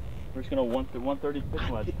 We're just gonna 130 pitch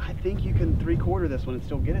wedge. I think you can 3/4 this one and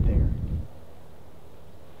still get it there.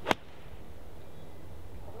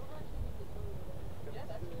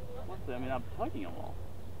 I mean, I'm tugging them all.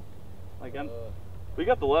 Like we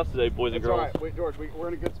got the lefts today, boys and girls. All right. Wait, George, we're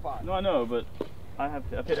in a good spot. No, I know, but I've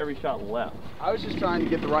hit every shot left. I was just trying to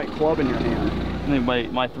get the right club in your hand. I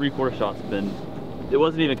think my 3/4 shots have been. It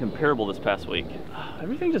wasn't even comparable this past week.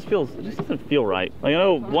 Everything just doesn't feel right. Like I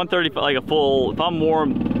know 130, like a full. If I'm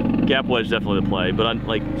warm, gap wedge definitely the play. But I'm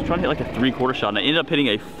like trying to hit like a 3/4 shot, and I ended up hitting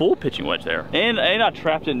a full pitching wedge there. And I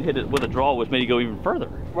trapped it and hit it with a draw, which made it go even further.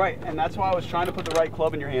 Right, and that's why I was trying to put the right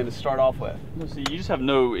club in your hand to start off with. See, you just have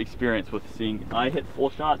no experience with seeing. I hit full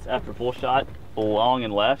shots after full shot, long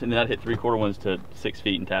and left, and then I'd hit 3/4 ones to 6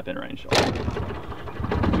 feet and tap in range.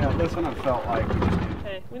 Yeah, this one I felt like.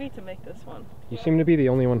 Hey, we need to make this one. You seem to be the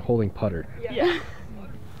only one holding putter. Yeah.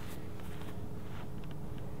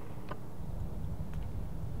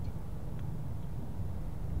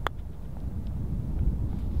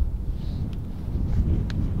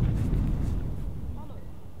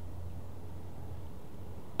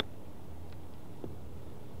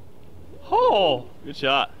 Oh, good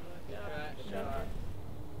shot.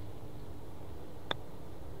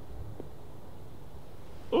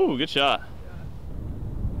 Ooh, good shot.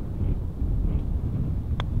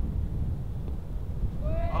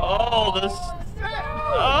 Oh, this.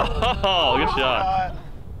 Oh, good shot.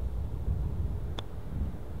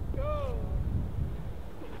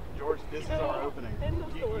 George, this is our opening.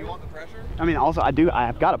 You want the pressure? I mean, also,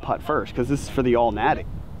 I've got to putt first because this is for the all natty.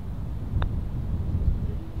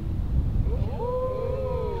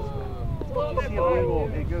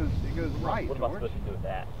 It goes right. What am I supposed to do with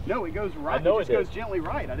that? No, it goes right. I know it just goes gently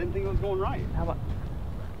right. I didn't think it was going right. How about?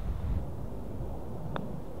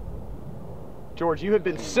 George, you have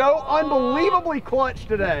been so unbelievably clutch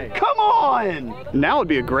today. Come on! Now would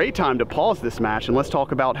be a great time to pause this match and let's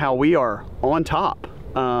talk about how we are on top.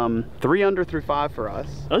 3 under through 5 for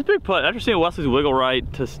us. That was a big putt. After seeing Wesley's wiggle right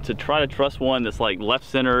to try to trust one that's like left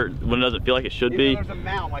center when it doesn't feel like it should be. There's a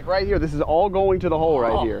mount like right here. This is all going to the hole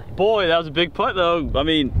right here. Boy, that was a big putt though. I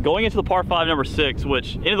mean, going into the par 5 number 6,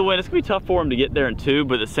 which into the wind, it's gonna be tough for him to get there in 2,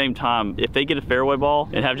 but at the same time, if they get a fairway ball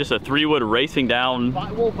and have just a 3-wood racing down.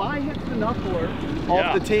 Well, Vi hits the knuckler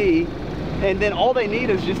off the tee. And then all they need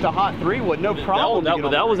is just a hot 3-wood, no problem.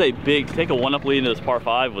 That was a big, to take a 1-up lead into this par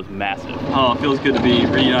 5 was massive. Oh, it feels good to be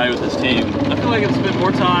reunited with this team. I feel like I've spent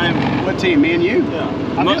more time. What team, me and you? Yeah.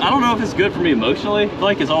 I don't know if it's good for me emotionally. I feel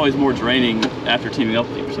like it's always more draining after teaming up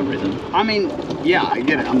with you for some reason. I mean, yeah, I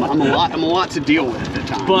get it. I'm a lot to deal with at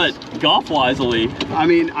times. But golf wisely. I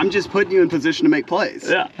mean, I'm just putting you in position to make plays.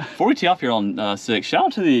 Yeah. Before we tee off here on 6, shout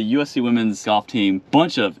out to the USC women's golf team.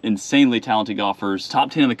 Bunch of insanely talented golfers, top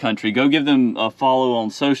 10 in the country. Go give them a follow on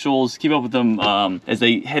socials. Keep up with them as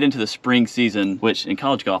they head into the spring season, which in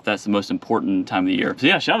college golf, that's the most important time of the year. So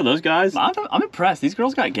yeah, shout out to those guys. I'm impressed. These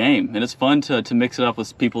girls got game, and it's fun to mix it up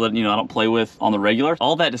with people that, you know, I don't play with on the regular.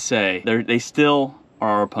 All that to say, they still are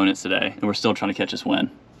our opponents today, and we're still trying to catch this win.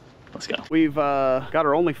 Let's go. We've got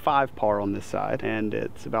our only 5 par on this side, and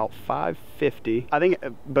it's about 550. I think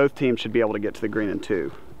both teams should be able to get to the green in 2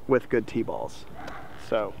 with good tee balls.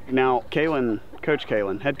 So now Kaylin, Coach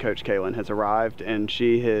Kaylin, head coach Kaylin has arrived, and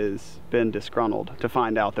she has been disgruntled to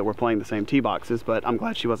find out that we're playing the same tee boxes, but I'm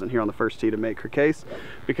glad she wasn't here on the first tee to make her case,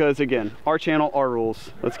 because again, our channel, our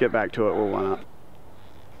rules. Let's get back to it. We'll one up.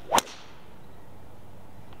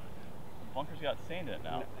 Bunker's got sand in it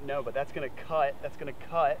now. No, but that's gonna cut. That's gonna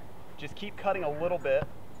cut. Just keep cutting a little bit.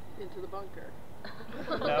 Into the bunker.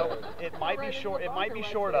 No, it might be short. It might be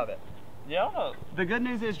short of it. Yeah. The good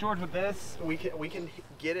news is, George, with this, we can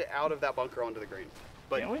get it out of that bunker onto the green.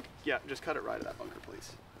 But can we? Yeah, just cut it right at that bunker,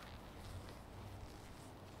 please.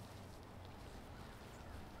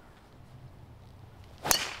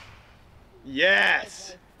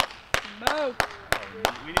 Yes. No.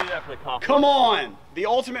 We need that for the coffee. Come on! The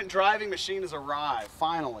ultimate driving machine has arrived,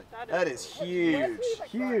 finally. That is huge,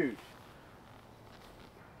 huge.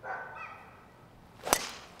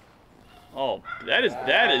 Oh, that is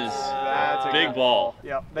That's a big good ball.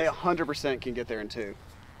 Yep, they 100% can get there in 2.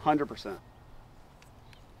 100%.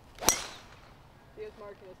 He was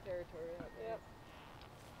marking his territory out there.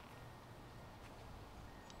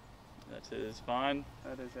 Yep. That is fine.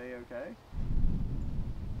 That is a-okay.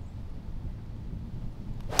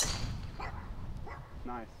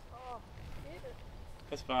 Nice.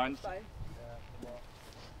 That's fine. Bye.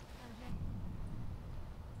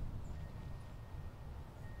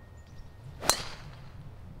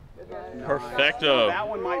 Perfecto. That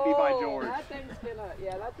one might be by George. That thing's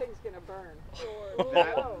gonna burn.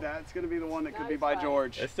 That's gonna be the one that could be by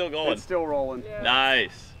George. It's still going. It's still rolling. Yeah.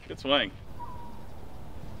 Nice. Good swing.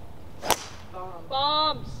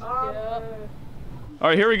 Bombs. Yeah. All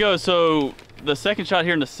right, here we go. So the second shot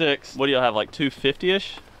here in the 6. What do y'all have, like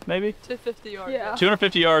 250-ish, maybe? 250 yards. Yeah.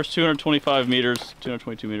 250 yards, 225 meters,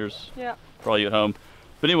 222 meters. Yeah. For all you at home.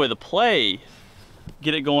 But anyway, the play,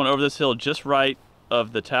 get it going over this hill just right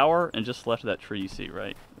of the tower and just left of that tree you see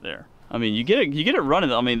right there. I mean, you get it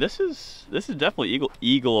running. I mean, this is definitely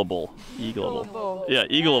eagleable. Eagleable. Yeah,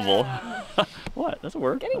 eagleable. Yeah. What? That's a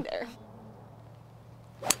word. Getting there.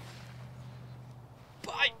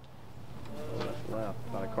 Bite. Left,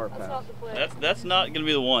 about a cart pass. That's not gonna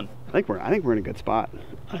be the one. I think we're in a good spot.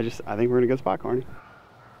 I think we're in a good spot, Carney.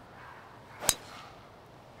 It's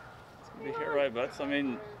gonna be here right, butts. I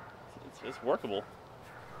mean, it's workable.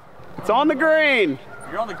 It's on the green.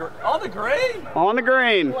 You're on the green. On the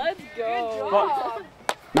green. Let's go.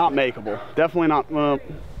 Not makeable. Definitely not. Well,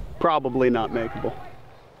 probably not makeable.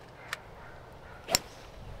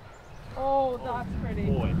 Oh, that's pretty.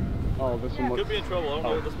 Boy. Oh, this one looks. Could be in trouble. I don't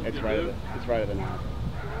know what this one's It's gonna right do. it's right at the knot.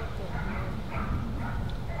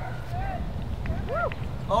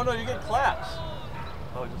 Oh no, you get claps.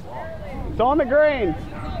 Oh, just long. It's on the green.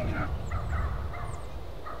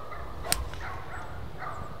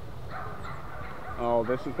 Oh,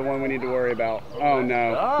 this is the one we need to worry about. Oh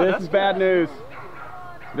no. Oh, This is bad news.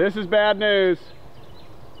 This is bad news.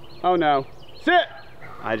 Oh no. Sit!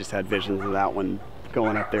 I just had visions of that one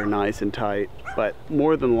going up there nice and tight, but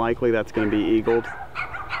more than likely that's going to be eagled.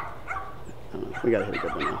 We got to hit a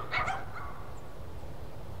good one now.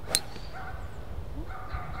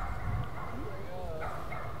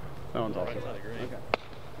 That one's also okay.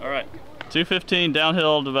 All right, 215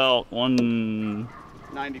 downhill to about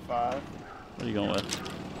 195. 95. What are you going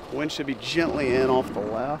with? Wind should be gently in off the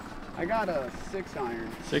left. I got a 6-iron.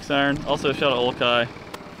 6-iron. Also shout out Olkai.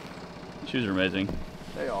 Shoes are amazing.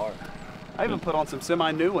 They are. I even put on some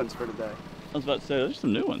semi-new ones for today. I was about to say, there's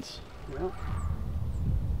some new ones. Yeah. Too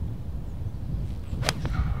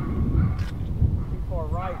far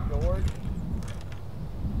right, George.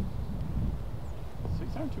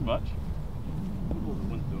 6-iron too much. What the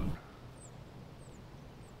wind's doing?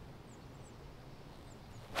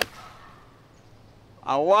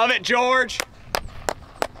 I love it, George.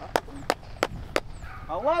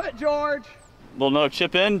 I love it, George. Well, no,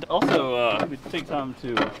 chip in. Also, we take time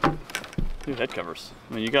to do head covers.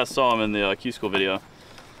 I mean, you guys saw them in the Q School video.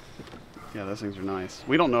 Yeah, those things are nice.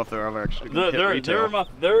 We don't know if they're ever actually going to hit retail.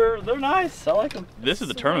 They're nice. I like them. This is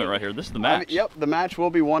the tournament right here. This is the match. I mean, yep, the match will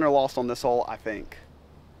be won or lost on this hole, I think.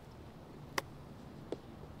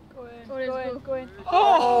 Go ahead. Go in.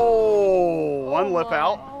 Oh, one lip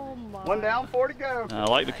out. One down, 4 to go. I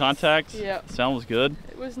like the contact. Yeah. Sound was good.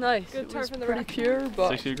 It was nice. Good it turf was in the pretty rack. pure, but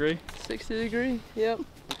 60 degree. 60 degree. Yep.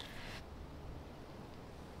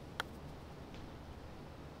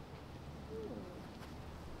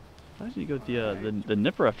 How did you go with the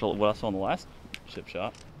nipper after what I saw on the last chip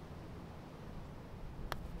shot?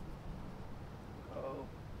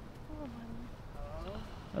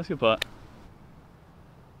 That's a good putt.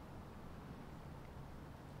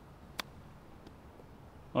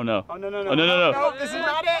 Oh no. Oh, no, no, no. Oh, no, no, no. No, this is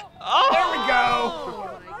not it. Oh. There we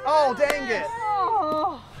go. Oh, dang it.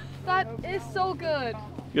 Oh, that is so good.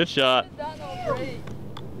 Good shot.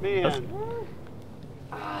 Man.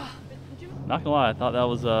 Not gonna lie, I thought that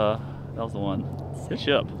was the one. Good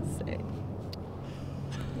chip.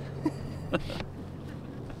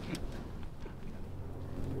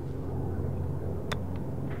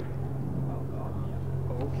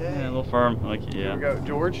 Okay. Yeah, a little firm. Like, yeah. Here we go,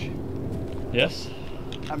 George. Yes.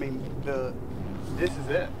 I mean, this is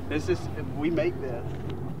it. This is, we make this.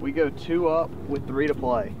 We go 2 up with 3 to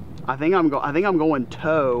play. I think I'm going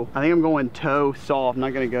toe. I think I'm going toe soft. I'm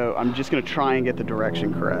not gonna go. I'm just gonna try and get the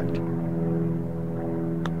direction correct.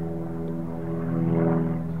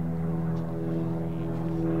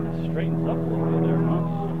 Straightens up a little bit there, huh?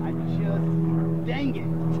 I just, dang it.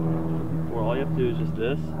 Where all you have to do is just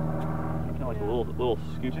this. Kind of like a little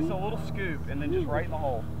scoop. Just a little scoop and then just right in the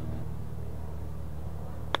hole.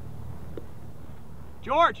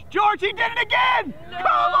 George, he did it again! No!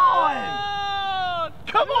 Come on!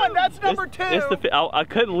 Come on, that's number 2. I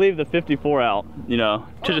couldn't leave the 54 out, you know.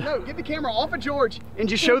 Oh, no, get the camera off of George and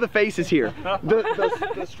just show the faces here.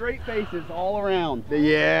 The straight faces all around.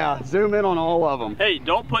 Yeah, zoom in on all of them. Hey,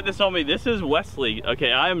 don't put this on me. This is Wesley.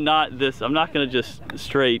 Okay, I'm not gonna just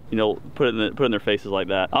straight, you know, put it in their faces like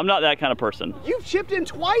that. I'm not that kind of person. You've chipped in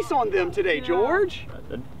twice on them today, George.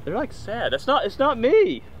 They're like sad. It's not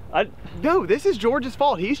me. No, this is George's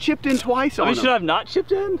fault. He's chipped in twice on them. Should I have not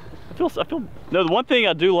chipped in? I feel. No, the one thing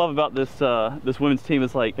I do love about this this women's team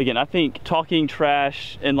is, like, again, I think talking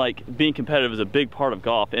trash and like being competitive is a big part of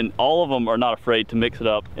golf, and all of them are not afraid to mix it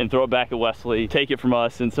up and throw it back at Wesley, take it from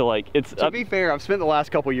us, and so like it's. To be fair, I've spent the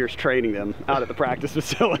last couple years training them out at the practice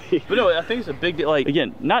facility. But no, I think it's a big deal. Like,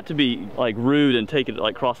 again, not to be like rude and take it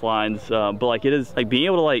like cross lines, but like it is like being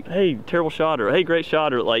able to, like, hey, terrible shot, or hey, great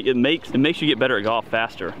shot, or like it makes you get better at golf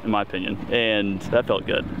faster, in my opinion, and that felt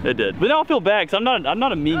good. It did. But now I feel bad because I'm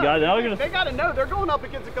not a mean guy. They gotta know they're going up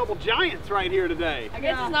against a couple giants right here today. I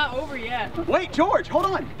guess it's not over yet. Wait, George, hold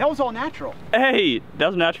on. That was all natural. Hey, that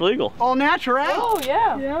was a natural eagle. All natural. Oh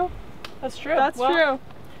yeah. Yeah. That's true. That's true.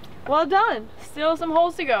 Well done. Still some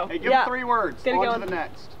holes to go. Hey, give them 3 words. Get it on going. to the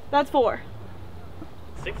next. That's 4.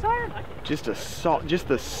 6 iron? Just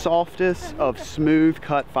the softest of smooth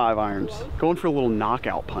cut 5 irons. Going for a little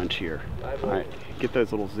knockout punch here. All right, get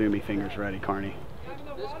those little zoomy fingers ready, Carney.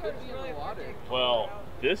 This could be in the water. Well,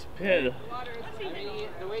 this pin.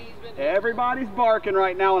 Everybody's barking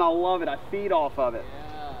right now, and I love it. I feed off of it.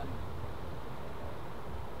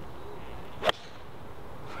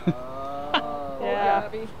 Yeah.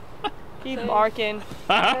 Keep barking.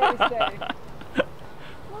 I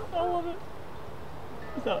love it.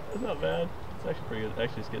 It's not bad. It's actually pretty good.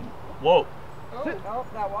 Actually, it's getting. Whoa. Oh,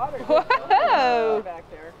 that water. Whoa. Back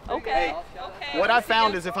there. Okay. What I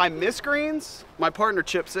found is if I miss greens, my partner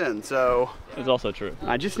chips in. So It's also true.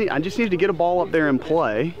 I just need to get a ball up there and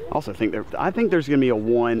play. Also I think there's gonna be a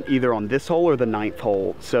 1 either on this hole or the 9th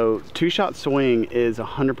hole. So 2-shot swing is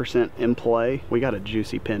 100% in play. We got a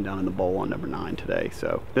juicy pin down in the bowl on number 9 today.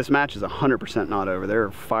 So this match is 100% not over. There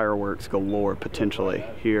are fireworks galore potentially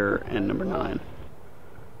here in number 9.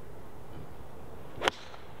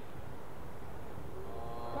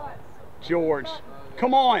 George,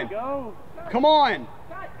 come on. Come on.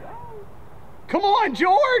 Come on,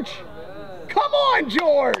 George. Come on,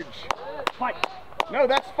 George. No,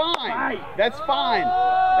 that's fine. That's fine.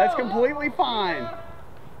 That's completely fine.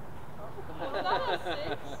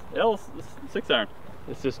 It was 6 iron.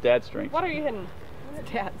 It's just dad's strength. What are you hitting?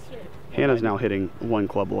 Dad's. Hannah's now hitting 1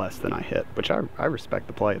 club less than I hit, which I respect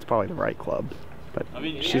the play. It's probably the right club. But I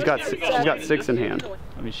mean, she's got 6 in hand.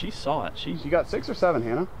 I mean, she saw it. You got 6 or 7,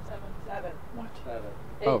 Hannah? 7. What? 7.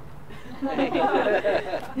 Oh.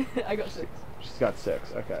 I got 6. She's got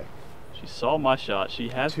 6. Okay. She saw my shot. She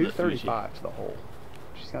has 235 to the hole.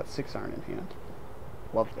 She's got 6 iron in hand.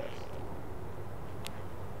 Love this.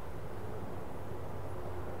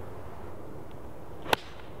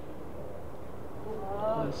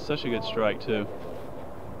 That's such a good strike too.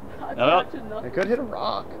 It could hit a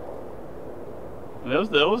rock. That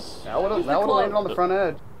would have landed on the front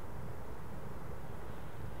edge.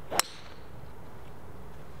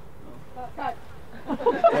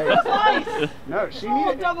 Nice. No, she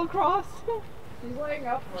needed double cross. He's laying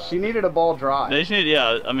up for us. She needed a ball dry. They just need,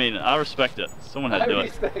 yeah, I mean, I respect it. Someone had to do it.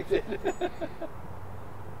 respect it.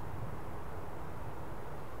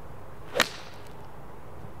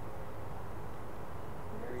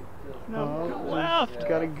 No, left.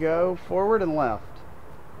 Gotta go forward and left.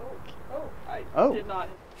 Oh. Did not.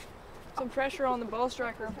 Some pressure on the ball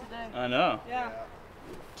striker today. I know. Yeah.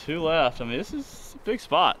 2 left. I mean, this is a big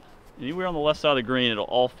spot. Anywhere on the left side of the green, it'll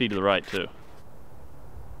all feed to the right too.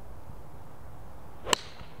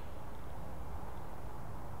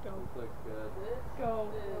 Looks good. Go.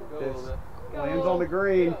 This lands on the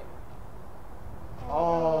green.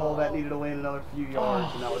 Oh, that needed to land another few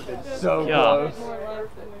yards, and that would have been so Yeah. close.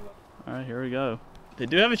 All right, here we go. They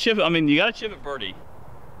do have a chip. I mean, you got to chip at birdie.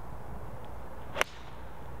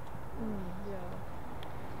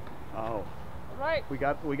 Oh, Right. we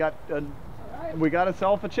got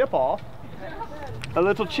ourselves a chip off. A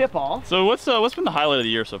little chip off. So what's been the highlight of the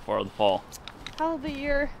year so far, the fall? How of the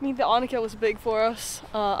year? I mean, the Annika was big for us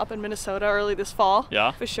up in Minnesota early this fall. Yeah.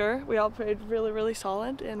 For sure. We all played really, really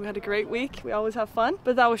solid, and we had a great week. We always have fun,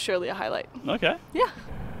 but that was surely a highlight. Okay. Yeah.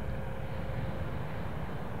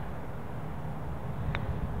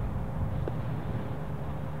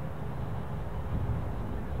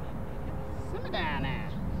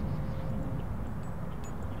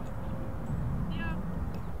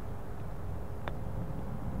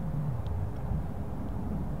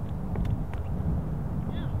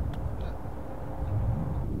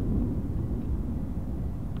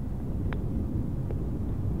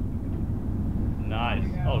 Nice.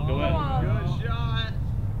 Oh, go in. Good shot.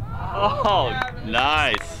 Oh,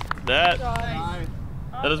 nice. That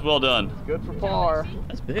is well done. Good for par.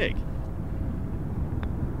 That's big.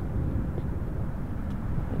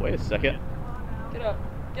 Wait a second. Get up.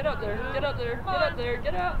 Get up there. Get up there. Get up there.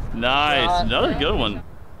 Get up. Nice. Another good one.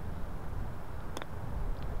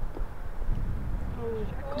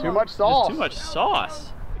 Too much sauce. There's too much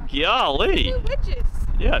sauce. Golly.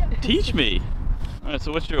 Yeah, teach me. All right,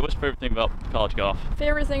 so what's your favorite thing about college golf?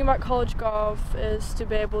 Favorite thing about college golf is to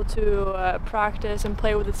be able to practice and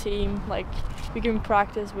play with a team. Like, we can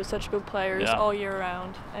practice with such good players all year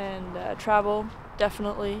round, and travel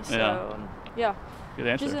definitely. So yeah. Good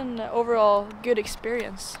answer. Just an overall good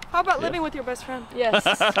experience. How about living with your best friend? Yes.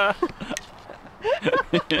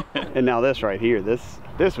 And now this right here, this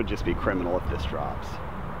would just be criminal if this drops.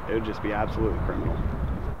 It would just be absolutely criminal.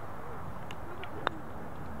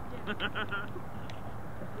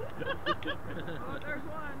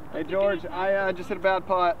 Hey George, I just hit a bad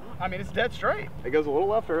putt. I mean, it's dead straight. It goes a little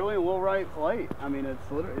left early, a little right late. I mean, it's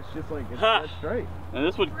just like it's dead straight. And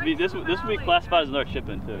this would be classified as another chip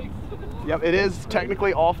in too. Yep, it is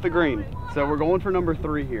technically off the green. So we're going for number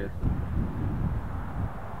 3 here.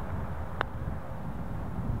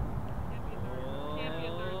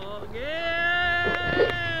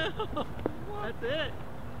 That's it.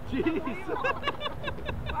 Jeez.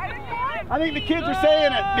 I think the kids are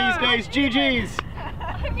saying it these days. GG's.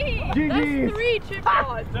 GG's. That's 3 chip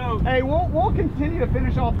shots. Hey, we'll continue to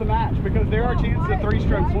finish off the match because there are chances of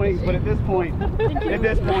 3-stroke swings, but at this point,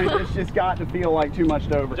 it's just got to feel like too much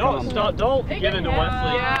to overcome. Don't get into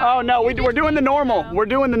Wesley. Oh no, we're doing the normal. We're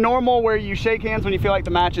doing the normal where you shake hands when you feel like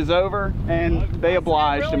the match is over, and they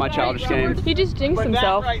obliged in my childish game. He just jinxed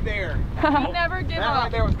himself. That right there. Never give That up.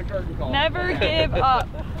 right there was the curtain call. Never give up.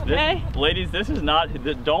 Okay? Ladies, this is not.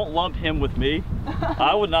 Don't lump him with me.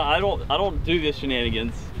 I would not. I don't do this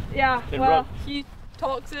shenanigans. Yeah. And Well. He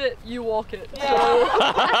talks it, you walk it.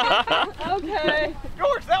 Okay.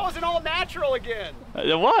 George, that was an all natural again.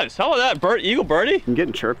 It was. How about that, Eagle birdie? I'm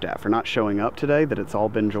getting chirped at for not showing up today. That it's all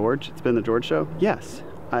been George. It's been the George show. Yes.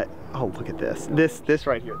 Oh, look at this. This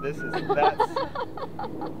right here. That's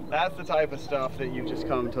the type of stuff that you just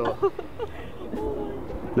come to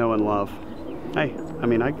know and love. Hey, I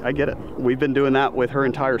mean, I get it. We've been doing that with her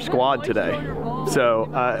entire squad today. So,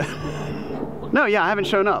 no, yeah, I haven't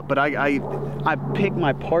shown up, but I pick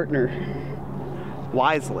my partner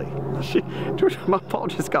wisely. My ball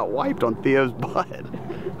just got wiped on Theo's butt.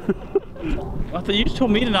 I thought you just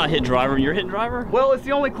told me to not hit driver, and you're hitting driver? Well, it's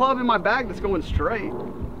the only club in my bag that's going straight.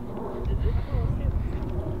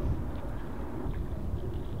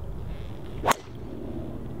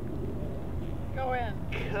 Go in.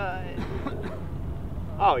 Cut.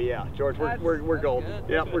 Oh yeah, George, we're golden.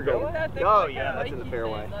 Yep, we're golden. Oh yeah, that's in the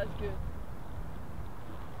fairway. That's good.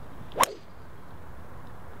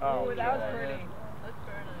 Oh, That was pretty. That's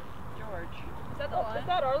very nice. George. Is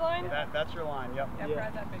that our line? That's your line. Yep. Yeah,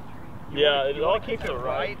 grab that big tree. Yeah, You want to keep it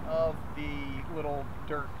right of the little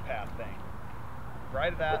dirt path thing.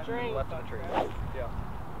 Right of that, and left of the tree. Yeah.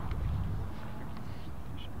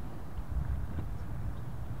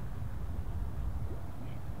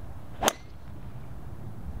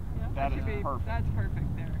 That is perfect. That's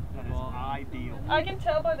perfect there. That is ideal. I can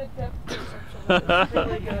tell by the depth perception. It's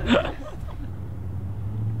really good.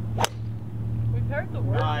 We've heard the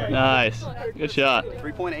word. Nice. Good shot.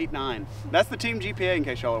 3.89. That's the team GPA in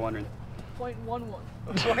case y'all are wondering. 0.11.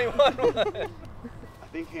 0.11. I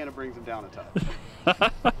think Hannah brings him down a touch.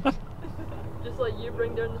 Just like you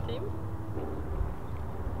bring down the team?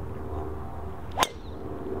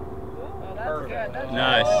 Oh, that's good. That's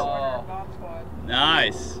Nice. Good.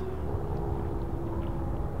 Nice.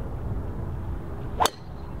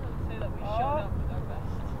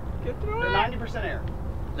 Get through They're 90% air.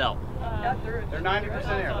 No. They're 90%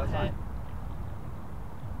 air. That's fine.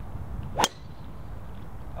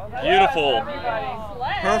 Beautiful.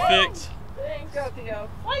 Perfect. Thanks. Go, Theo.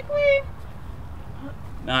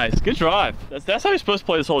 Nice. Good drive. That's how you're supposed to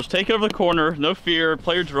play this hole. Just take it over the corner. No fear.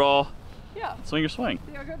 Play your draw. Yeah. Swing your swing.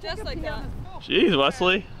 Just like that. Jeez,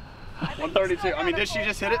 Wesley. 132. I mean, did she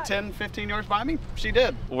just hit it 10, 15 yards by me? She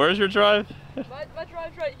did. Where's your drive? My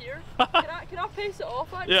drive's right here. Can I pace it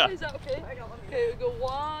off actually? Yeah. Is that okay? Okay, we go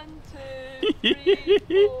 1, 2, 3,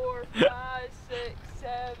 4, 5, 6,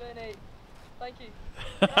 7, 8. Thank you.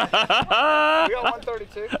 We got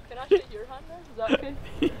 132. Can I shake your hand there? Is that okay?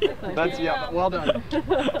 That's, yeah, well done.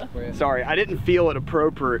 Sorry, I didn't feel it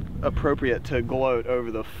appropriate to gloat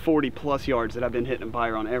over the 40+ yards that I've been hitting by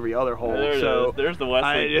her on every other hole. There so it is. There's the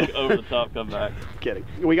Wesley over the top comeback. Kidding.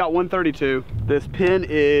 We got 132. This pin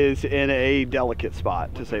is in a delicate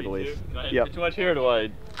spot, to say the least. Yep. Too much here to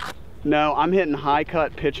wide. No, I'm hitting high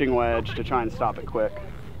cut pitching wedge to try and stop it quick.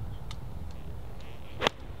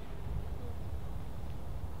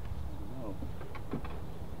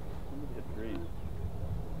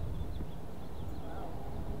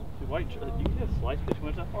 You can just slice pitching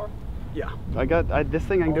wedge that far? Yeah. This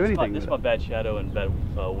thing I can do anything. This is my bad shadow and bad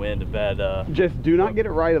wind and bad. Just do not get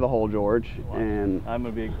it right of the hole, George. And I'm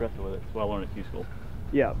gonna be aggressive with it. That's what I learned at Q school.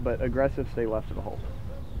 Yeah, but aggressive, stay left of the hole,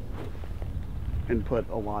 and put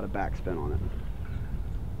a lot of backspin on it.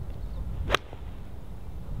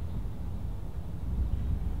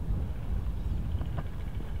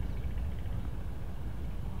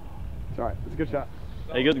 It's all right. It's a good shot.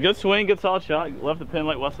 Hey, good swing, good solid shot. Left the pin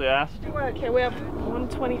like Wesley asked. Okay, we have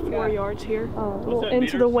 124 yards here. A little into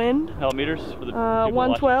meters? the wind. How meters for the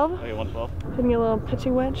 112. Okay, 112. Hitting a little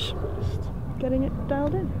pitching wedge. Just getting it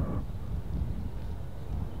dialed in.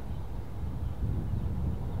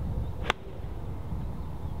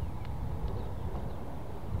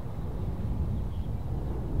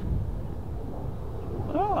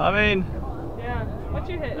 Oh, I mean. Yeah. What'd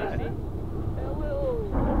you hit, Izzy?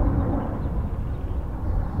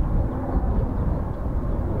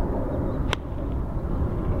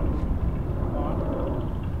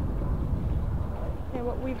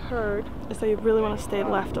 What we've heard is that you really want to stay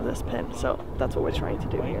left of this pin, so that's what we're trying to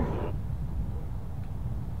do here.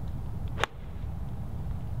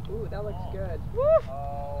 Ooh, that looks good. Woo!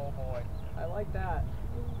 Oh boy, I like that.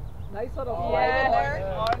 Nice little Yeah,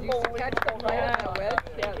 flight in there. You catch the right on the wedge.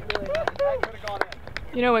 Yeah, it's really nice.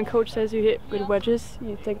 You know when coach says you hit with wedges,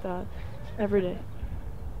 you take that every day.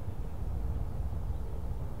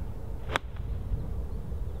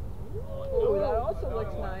 Ooh, that also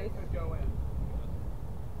looks nice.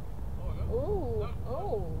 Ooh,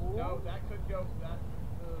 oh. No, that could go.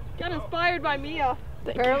 Got inspired by Mia.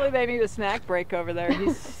 Apparently they need a snack break over there.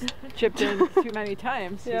 He's chipped in too many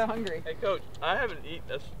times. Yeah. He's hungry. Hey coach, I haven't eaten.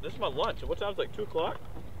 This is my lunch. What time is it? Like 2 o'clock?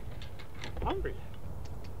 I'm hungry.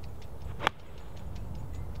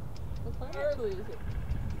 What time actually is it?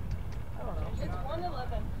 I don't know. It's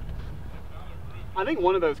 1:11. I think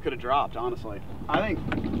one of those could have dropped, honestly. I think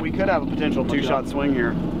we could have a potential 2-shot swing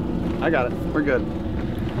here. I got it. We're good.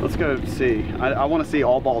 Let's go see. I want to see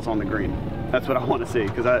all balls on the green. That's what I want to see,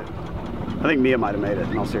 because I think Mia might have made it,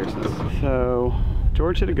 in all seriousness. So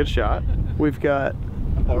George hit a good shot. We've got,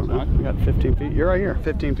 I don't know, we got 15 feet. You're right here.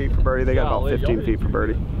 15 feet for birdie. They got about 15 feet for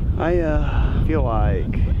birdie. I feel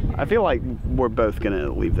like we're both gonna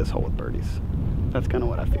leave this hole with birdies. That's kind of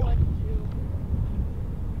what I feel.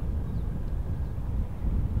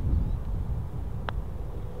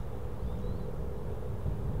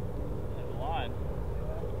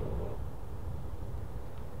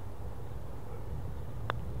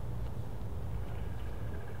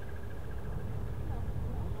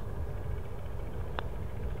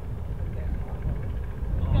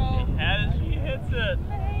 As she hits it.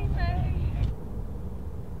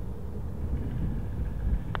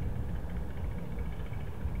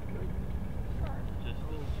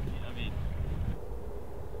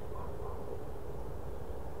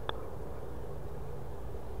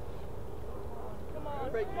 Come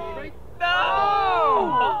on, break.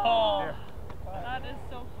 No! That is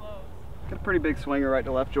so close. pretty big swinger right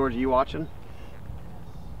to left. George, are you watching?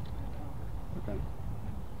 Okay.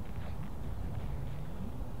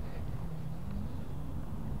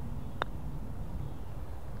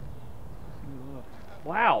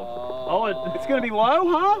 Wow. Oh, it's gonna be low,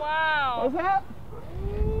 huh? Wow. What was that?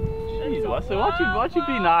 Jeez, Wesley, why don't you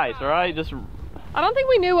be nice, all right? Just. I don't think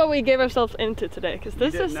we knew what we gave ourselves into today, because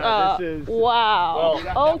this is wow.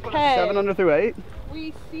 Well, okay. 7 under through 8.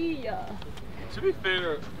 We see ya. To be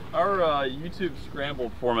fair, our YouTube scramble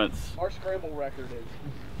performance. Our scramble record is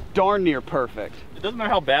darn near perfect. It doesn't matter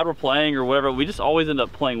how bad we're playing or whatever. We just always end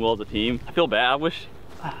up playing well as a team. I feel bad.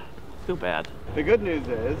 I feel bad. The good news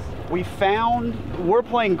is we're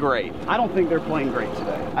playing great. I don't think they're playing great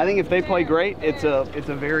today. I think if they play great, it's a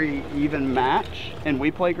very even match and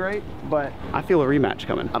we play great, but I feel a rematch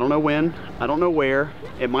coming. I don't know when, I don't know where.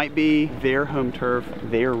 It might be their home turf,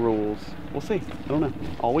 their rules. We'll see. I don't know.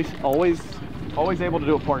 Always able to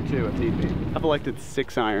do a part 2 if need be. I've elected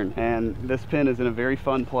 6 iron, and this pin is in a very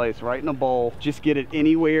fun place, right in a bowl. Just get it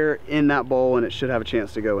anywhere in that bowl and it should have a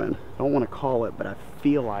chance to go in. I don't want to call it, but I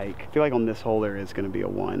feel like on this hole there is going to be a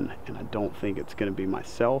 1, and I don't think it's going to be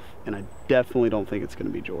myself, and I definitely don't think it's going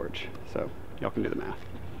to be George. So y'all can do the math.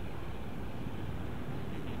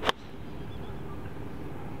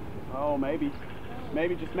 Oh, maybe,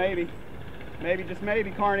 just maybe,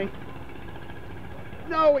 Carney.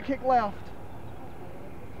 No, it kicked left.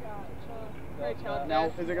 Now,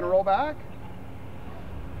 is it going to roll back?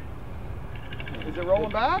 Is it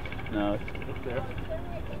rolling back? No, it's there.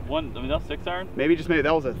 One, I mean, that's 6 iron? Maybe just maybe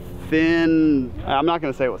that was a thin, I'm not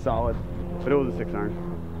going to say it was solid, but it was a 6 iron.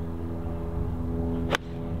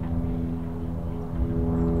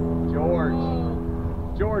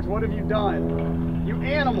 George, what have you done? You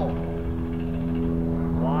animal!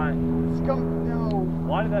 Why? No.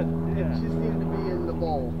 Why did that? It just needed to be in the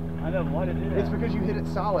bowl. I know, why did it do that? It's because you hit it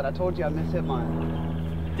solid. I told you I mishit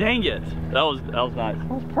mine. Dang it. That was nice. That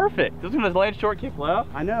was perfect. This one was land short kick left.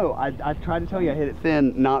 I know. I've tried to tell you I hit it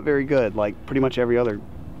thin, not very good. Like pretty much every other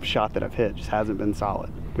shot that I've hit just hasn't been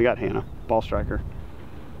solid. We got Hannah, ball striker.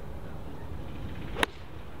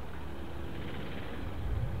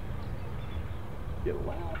 Get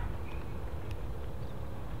loud.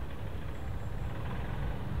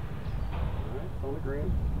 Alright, it's on the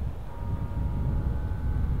green.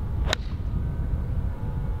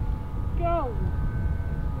 Go.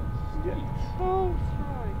 Yeah. Oh,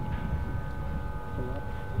 strike.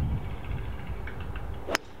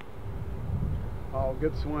 Oh,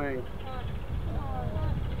 good swing.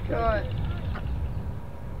 Cut.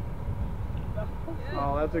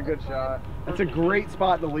 Oh, that's a good shot. That's a great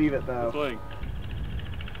spot to leave it, though. Swing.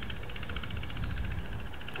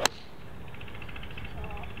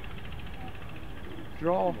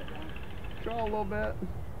 Draw a little bit.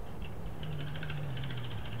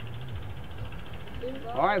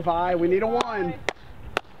 All right, Vi, we need a 1.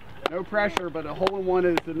 No pressure, but a hole in 1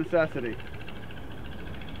 is a necessity.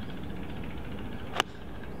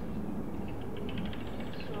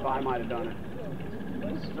 Vi might have done it.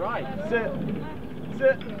 Strike. Sit.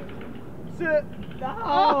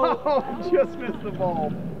 Oh, just missed the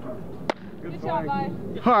ball. Good job, Vi.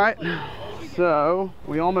 All right, so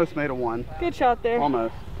we almost made a 1. Good shot there.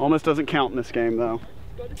 Almost doesn't count in this game though.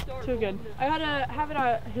 Too good. I gotta have it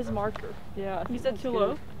at his marker. Yeah. You said too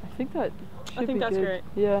low? I think that should be that's good. great.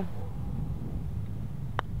 Yeah.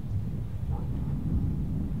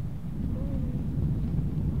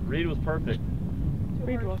 Reed was perfect.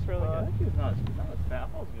 Reed was really I good. think he was not as fast. I thought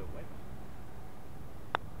it was a good way.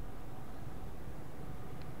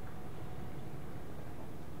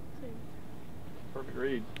 Perfect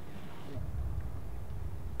read.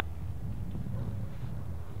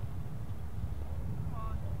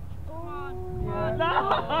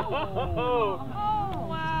 Oh,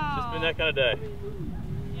 wow. Just been that kind of day.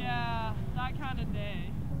 Yeah, that kind of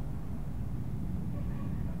day.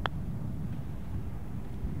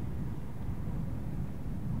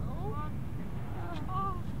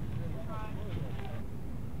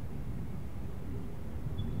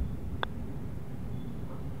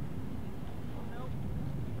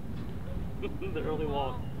 The early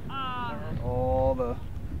walk. All the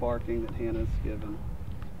barking that Hannah's given.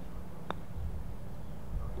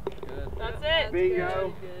 Good. That's it.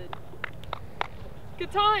 Bingo.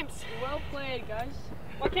 Good times. Well played, guys.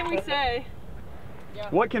 What can we say?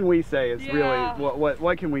 What can we say is Yeah. really,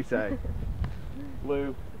 what can we say?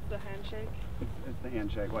 Lou, It's the handshake. it's the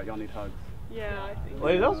handshake. What, y'all need hugs? Yeah, I think.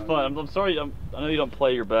 Ladies, that was fun. I'm sorry. I know you don't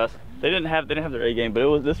play your best. They didn't have their A game,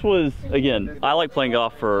 but this was again, I like playing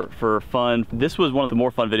golf for fun. This was one of the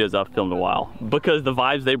more fun videos I've filmed in a while because the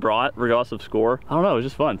vibes they brought, regardless of score, I don't know, it was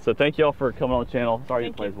just fun. So thank y'all for coming on the channel. Sorry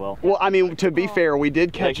you play as well. Well, I mean, to be fair, we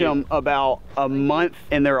did catch them about a month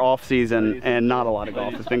in their off season, and not a lot of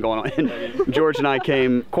golf has been going on. And George and I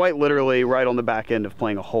came quite literally right on the back end of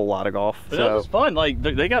playing a whole lot of golf. But so it was fun. Like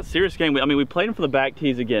they got serious game. I mean, we played them for the back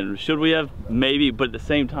tees again. Should we have? Maybe, but at the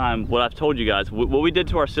same time, what I've told you guys, what we did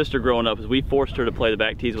to our sister growing up is we forced her to play the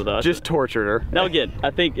back tees with us. Just tortured her. Now again,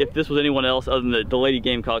 I think if this was anyone else other than the lady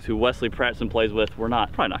Gamecocks who Wesley Pratson plays with, we're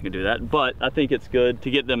probably not gonna do that. But I think it's good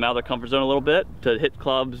to get them out of their comfort zone a little bit, to hit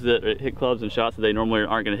clubs and shots that they normally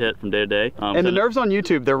aren't gonna hit from day to day. And the nerves on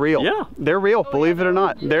YouTube, they're real. Yeah, they're real. Believe it or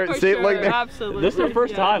not, they're absolutely. This is the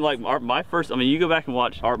first time. Like my first. I mean, you go back and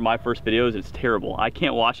watch my first videos. It's terrible. I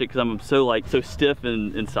can't watch it because I'm so stiff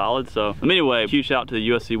and solid. So anyway, huge shout out to the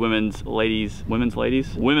USC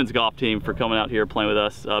women's golf team for coming out here playing with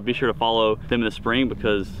us. Be sure to follow them in the spring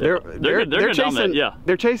because they're chasing,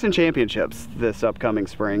 they're chasing championships this upcoming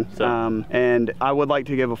spring. So. And I would like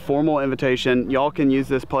to give a formal invitation. Y'all can use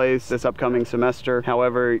this place this upcoming semester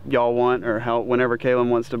however y'all want, or whenever Kaylin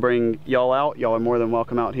wants to bring y'all out. Y'all are more than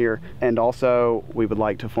welcome out here. And also, we would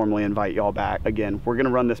like to formally invite y'all back again. We're gonna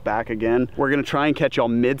run this back again. We're gonna try and catch y'all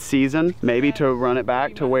mid-season, maybe to run it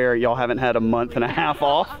back to where y'all haven't had a month and a half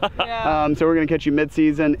off. So we're gonna catch you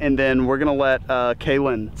mid-season, and then we're gonna let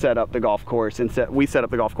Kaylin set up the golf course, and we set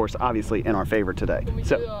up the golf course obviously in our favor today. Can we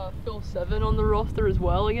do fill 7 on the roster as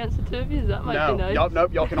well against the two of you? That might be nice.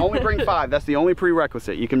 Nope, y'all can only bring 5. That's the only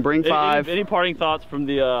prerequisite. You can bring 5. Any parting thoughts from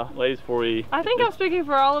the ladies before we? I think I'm speaking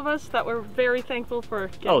for all of us that we're very thankful for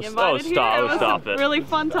getting invited here. It was a really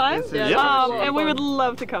fun time, and we would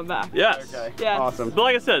love to come back. Yes. Okay. Yes. Awesome. But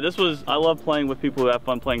like I said, I love playing with people who have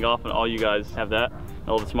fun playing golf, and all you guys have that.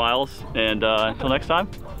 All the smiles, and until next time,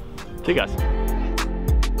 see you guys.